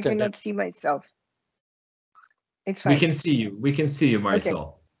 but I cannot see myself. It's fine. We can see you. We can see you,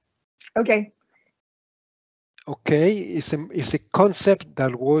 Marisol. Okay. Okay. It's a concept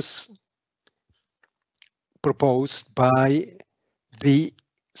that was proposed by the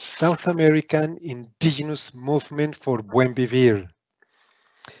South American indigenous movement for buen vivir.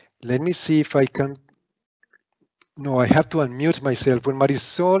 Let me see if I can. No, I have to unmute myself. When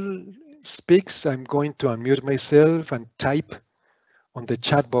Marisol speaks, I'm going to unmute myself and type on the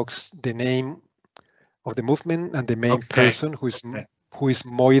chat box the name of the movement and the main person, who is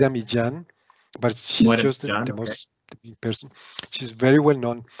Moira Millán, but she's Moira just the most the main person. She's very well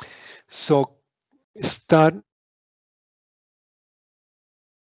known. So start.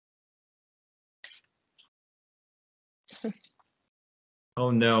 Oh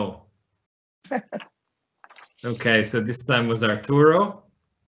no. Okay, so this time was Arturo.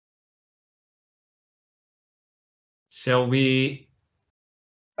 Shall we?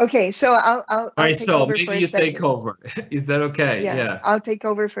 Okay, so I'll take over maybe for a you second. take over. Is that okay? Yeah, I'll take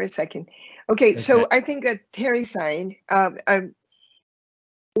over for a second. Okay, so I think that Terricide,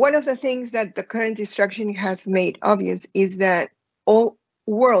 one of the things that the current destruction has made obvious is that all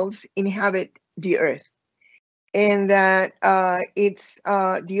worlds inhabit the Earth, and that it's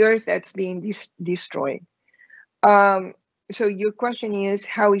the Earth that's being destroyed. so your question is,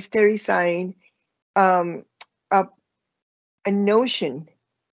 how is Terricide a notion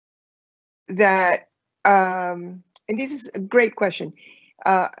that, and this is a great question,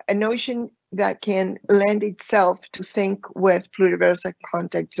 a notion that can lend itself to think with pluriversal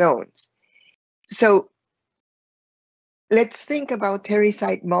context zones. So let's think about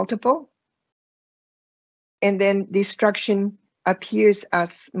Terricide multiple, and then destruction appears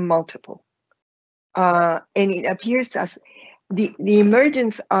as multiple. And it appears as the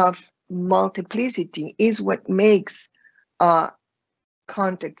emergence of multiplicity is what makes a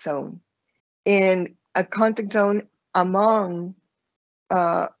context zone. And a context zone among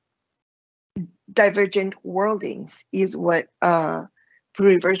divergent worldings is what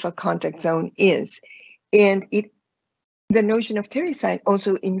pluriversal context zone is. And the notion of Terricide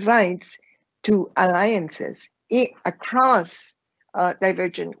also invites to alliances across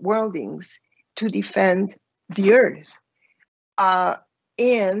divergent worldings to defend the earth.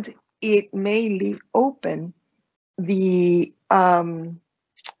 And it may leave open the,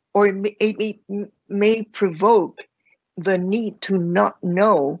 or it may provoke the need to not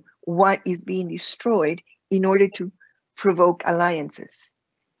know what is being destroyed in order to provoke alliances.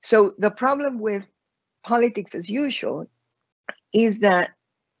 So the problem with politics as usual is that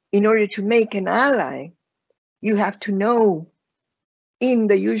in order to make an ally, you have to know in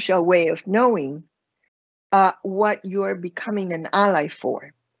the usual way of knowing what you're becoming an ally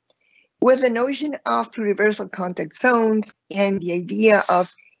for. With the notion of pluriversal context zones and the idea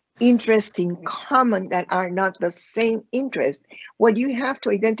of interests in common that are not the same interest, what you have to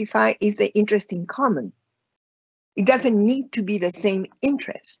identify is the interest in common. It doesn't need to be the same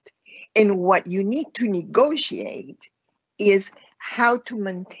interest. And what you need to negotiate is how to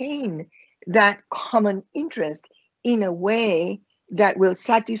maintain that common interest in a way that will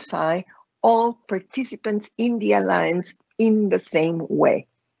satisfy all participants in the alliance in the same way.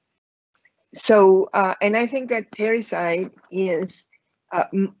 So, and I think that Terricide is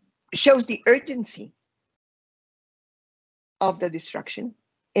shows the urgency of the destruction,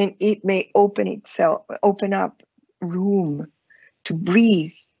 and it may open up room to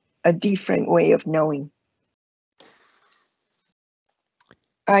breathe a different way of knowing.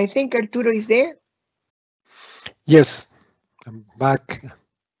 I think Arturo is there. Yes, I'm back.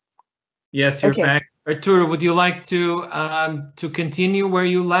 Yes, you're Okay. back. Arturo, would you like to continue where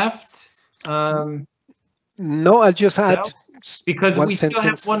you left? No, I'll just add Because one we sentence.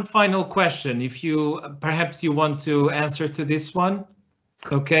 still have one final question. If you perhaps you want to answer to this one.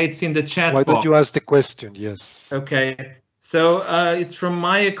 Okay, it's in the chat Why box. don't you ask the question? Yes. Okay, so it's from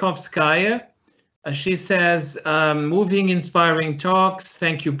Mayakovskaya. She says, moving, inspiring talks.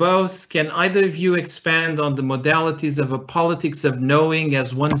 Thank you both. Can either of you expand on the modalities of a politics of knowing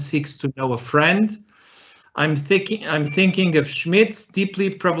as one seeks to know a friend? I'm thinking of Schmidt's deeply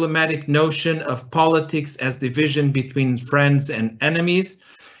problematic notion of politics as division between friends and enemies,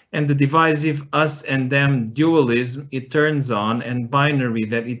 and the divisive us and them dualism it turns on and binary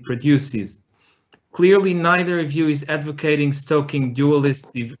that it produces. Clearly, neither of you is advocating stoking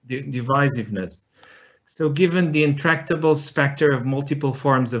dualist divisiveness. So given the intractable specter of multiple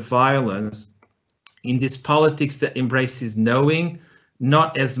forms of violence, in this politics that embraces knowing,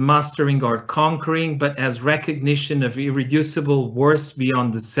 not as mastering or conquering, but as recognition of irreducible worth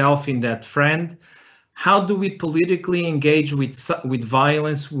beyond the self in that friend, how do we politically engage with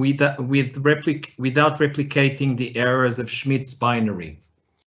violence without replicating the errors of Schmidt's binary?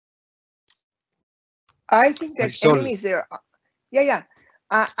 I think that Marisol. enemies there are. Yeah.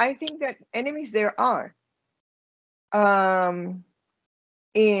 I think that enemies there are. And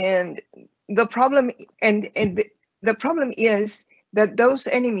the problem the problem is that those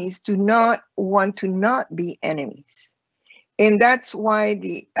enemies do not want to not be enemies. And that's why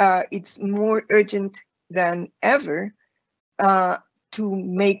it's more urgent than ever to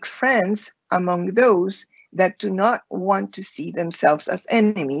make friends among those that do not want to see themselves as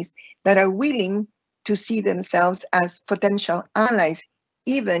enemies, that are willing to see themselves as potential allies,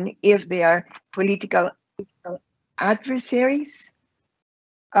 even if they are political adversaries.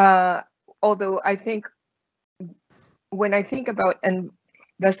 Although I think when I think about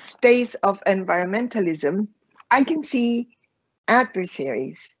the space of environmentalism, I can see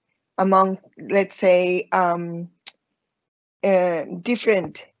adversaries among, let's say,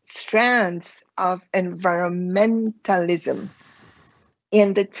 different strands of environmentalism.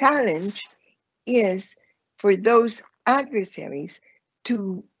 And the challenge is for those adversaries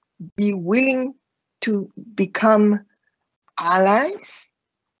to be willing to become allies,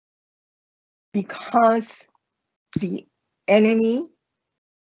 because the enemy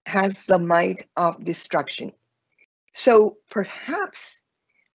has the might of destruction. So perhaps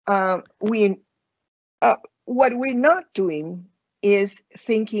what we're not doing is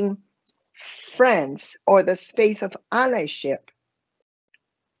thinking friends or the space of allyship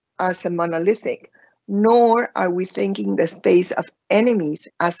as a monolithic, nor are we thinking the space of enemies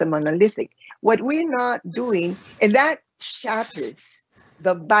as a monolithic. What we're not doing, and that shatters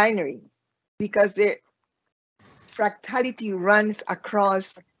the binary, because the fractality runs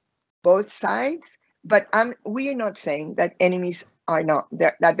across both sides, but we are not saying that enemies are not,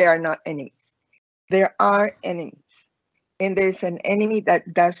 that there are not enemies. There are enemies, and there's an enemy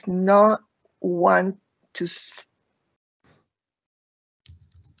that does not want to.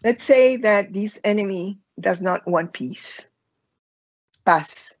 Let's say that this enemy does not want peace,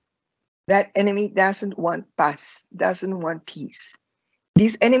 paz. That enemy doesn't want paz, doesn't want peace.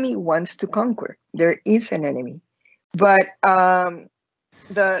 This enemy wants to conquer. There is an enemy, but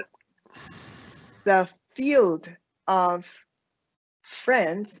the field of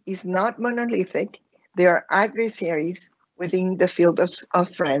friends is not monolithic. There are adversaries within the field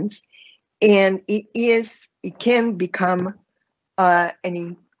of friends, and it can become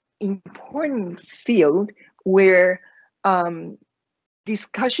an important field where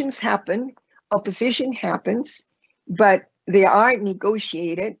discussions happen, opposition happens, but they are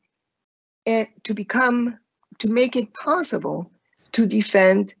negotiated and to make it possible to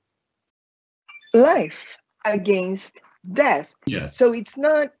defend life against death. Yes. So it's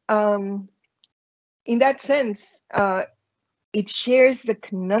not, in that sense, it shares the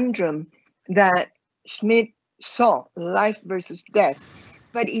conundrum that Schmidt saw, life versus death.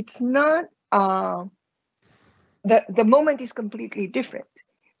 But it's not, the moment is completely different.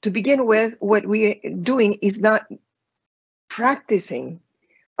 To begin with, what we're doing is not practicing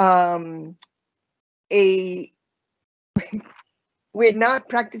we're not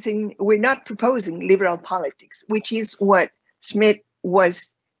proposing liberal politics, which is what Schmidt wrote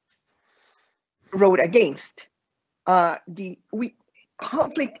against.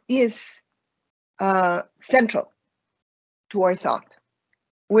 Conflict is central to our thought.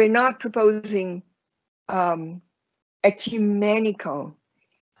 We're not proposing ecumenical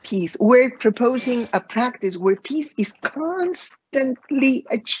peace. We're proposing a practice where peace is constantly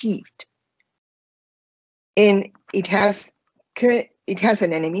achieved. And it has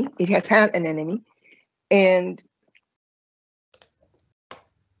an enemy, it has had an enemy, and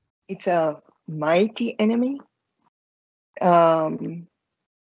it's a mighty enemy, and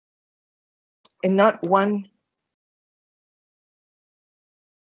not one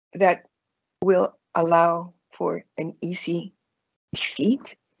that will allow for an easy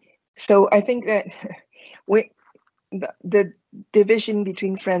defeat. So I think that the division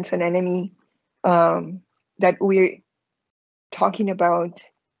between friends and enemy that we're talking about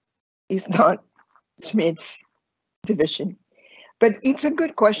is not Schmidt's division. But it's a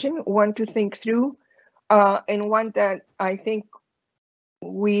good question, one to think through, and one that I think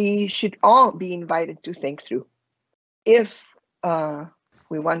we should all be invited to think through, if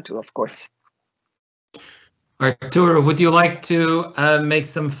we want to, of course. Arturo, would you like to make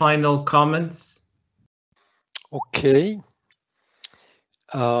some final comments? Okay.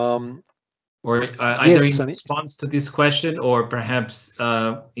 Or either in response to this question, or perhaps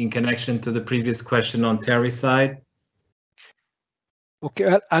in connection to the previous question on Terricide?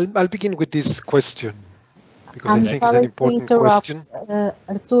 Okay, I'll begin with this question because I'm I think it's an important question.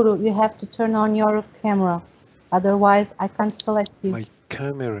 Arturo, you have to turn on your camera, otherwise I can't select you. My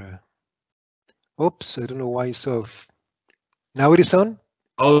camera. Oops, I don't know why it's off. Now it is on?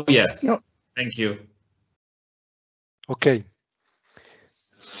 Oh, yes. No. Thank you. Okay.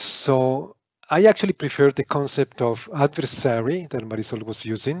 So I actually prefer the concept of adversary that Marisol was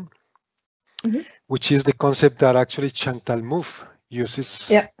using, which is the concept that actually Chantal Mouffe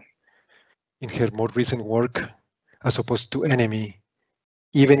uses in her more recent work, as opposed to enemy,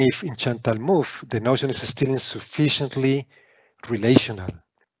 even if in Chantal Mouffe, the notion is still insufficiently relational.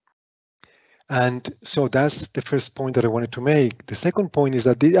 And so that's the first point that I wanted to make. The second point is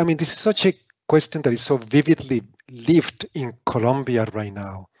that, this is such a question that is so vividly lived in Colombia right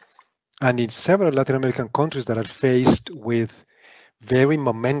now, and in several Latin American countries that are faced with very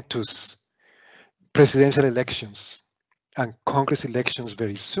momentous presidential elections and Congress elections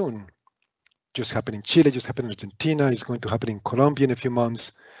very soon. Just happened in Chile, just happened in Argentina, it's going to happen in Colombia in a few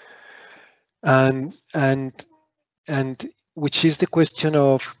months. And which is the question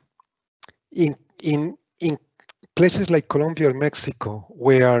of in places like Colombia or Mexico,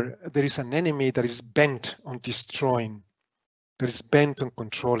 where there is an enemy that is bent on destroying, that is bent on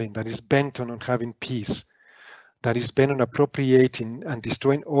controlling, that is bent on having peace, that is bent on appropriating and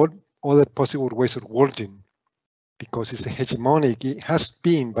destroying all other possible ways of working. because it's hegemonic. It has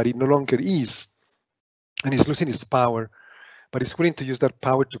been, but it no longer is. And it's losing its power, but it's willing to use that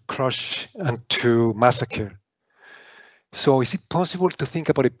power to crush and to massacre. So is it possible to think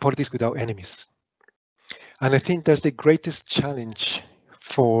about a politics without enemies? And I think that's the greatest challenge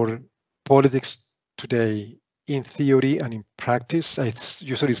for politics today, in theory and in practice. I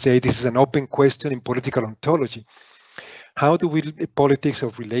usually say this is an open question in political ontology. How do we politics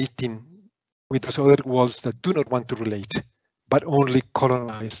of relating with those other worlds that do not want to relate, but only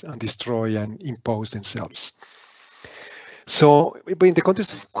colonize and destroy and impose themselves? So, but in the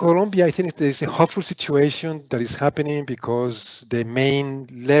context of Colombia, I think there is a hopeful situation that is happening because the main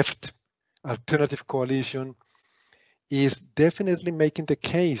left alternative coalition is definitely making the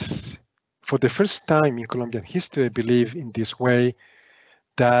case for the first time in Colombian history, I believe, in this way,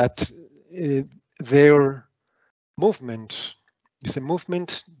 that their movement is a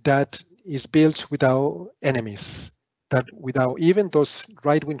movement that is built without enemies, that without even those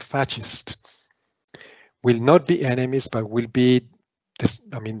right-wing fascists will not be enemies, but will be,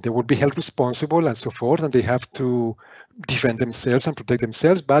 they will be held responsible and so forth, and they have to defend themselves and protect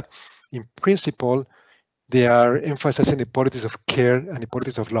themselves. But in principle, they are emphasizing a politics of care and a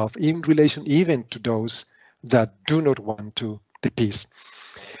politics of love in relation even to those that do not want the peace.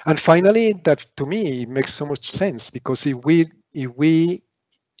 And finally, that to me, it makes so much sense, because if we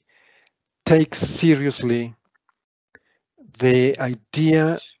take seriously the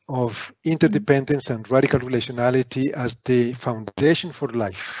idea of interdependence and radical relationality as the foundation for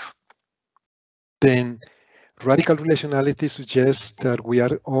life, then radical relationality suggests that we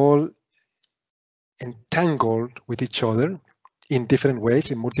are all entangled with each other in different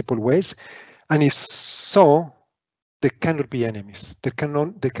ways, in multiple ways. And if so, there cannot be enemies. There can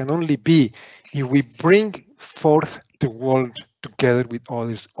only be if we bring forth the world together with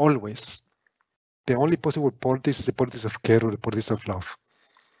others always. The only possible politics is the politics of care or the politics of love.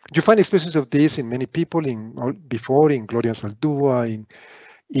 You find expressions of this in many people, in Gloria Saldúa,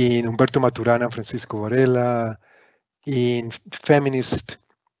 in Humberto Maturana and Francisco Varela, in feminist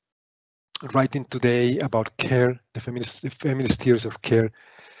writing today about care. The feminist theories of care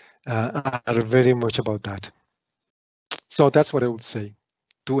are very much about that. So that's what I would say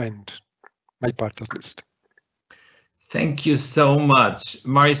to end my part at least. Thank you so much.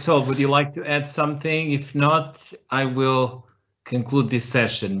 Marisol, would you like to add something? If not, I will conclude this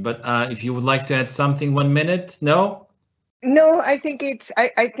session. But if you would like to add something, 1 minute, no? No, I think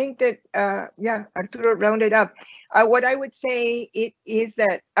I think that, yeah, Arturo rounded up. What I would say is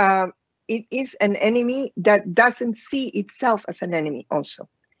that it is an enemy that doesn't see itself as an enemy also.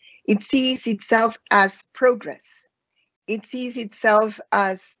 It sees itself as progress. It sees itself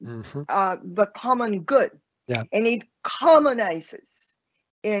as the common good. Yeah. And it commonizes.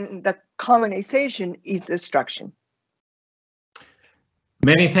 And the commonization is destruction.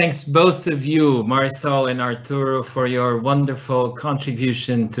 Many thanks, both of you, Marisol and Arturo, for your wonderful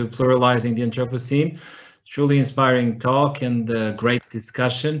contribution to Pluralizing the Anthropocene. Truly inspiring talk and great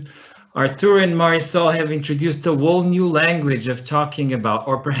discussion. Arturo and Marisol have introduced a whole new language of talking about,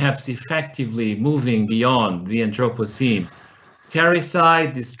 or perhaps effectively moving beyond, the Anthropocene.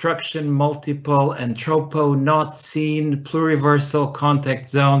 Terricide, destruction, multiple, antropo-not-seen, pluriversal contact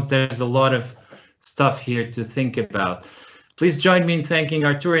zones. There's a lot of stuff here to think about. Please join me in thanking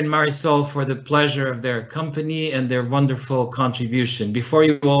Arturo and Marisol for the pleasure of their company and their wonderful contribution. Before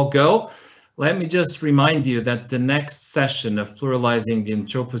you all go, let me just remind you that the next session of Pluralizing the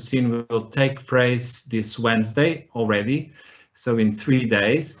Anthropocene will take place this Wednesday already, so in 3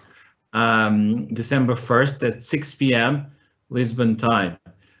 days, December 1st at 6 p.m. Lisbon time.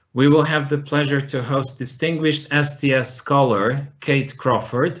 We will have the pleasure to host distinguished STS scholar Kate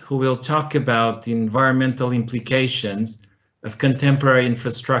Crawford, who will talk about the environmental implications of contemporary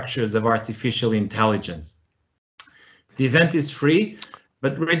infrastructures of artificial intelligence. The event is free,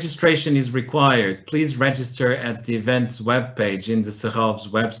 but registration is required. Please register at the event's webpage in the Serralves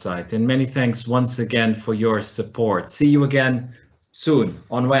website. And many thanks once again for your support. See you again soon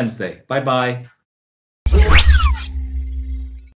on Wednesday. Bye-bye.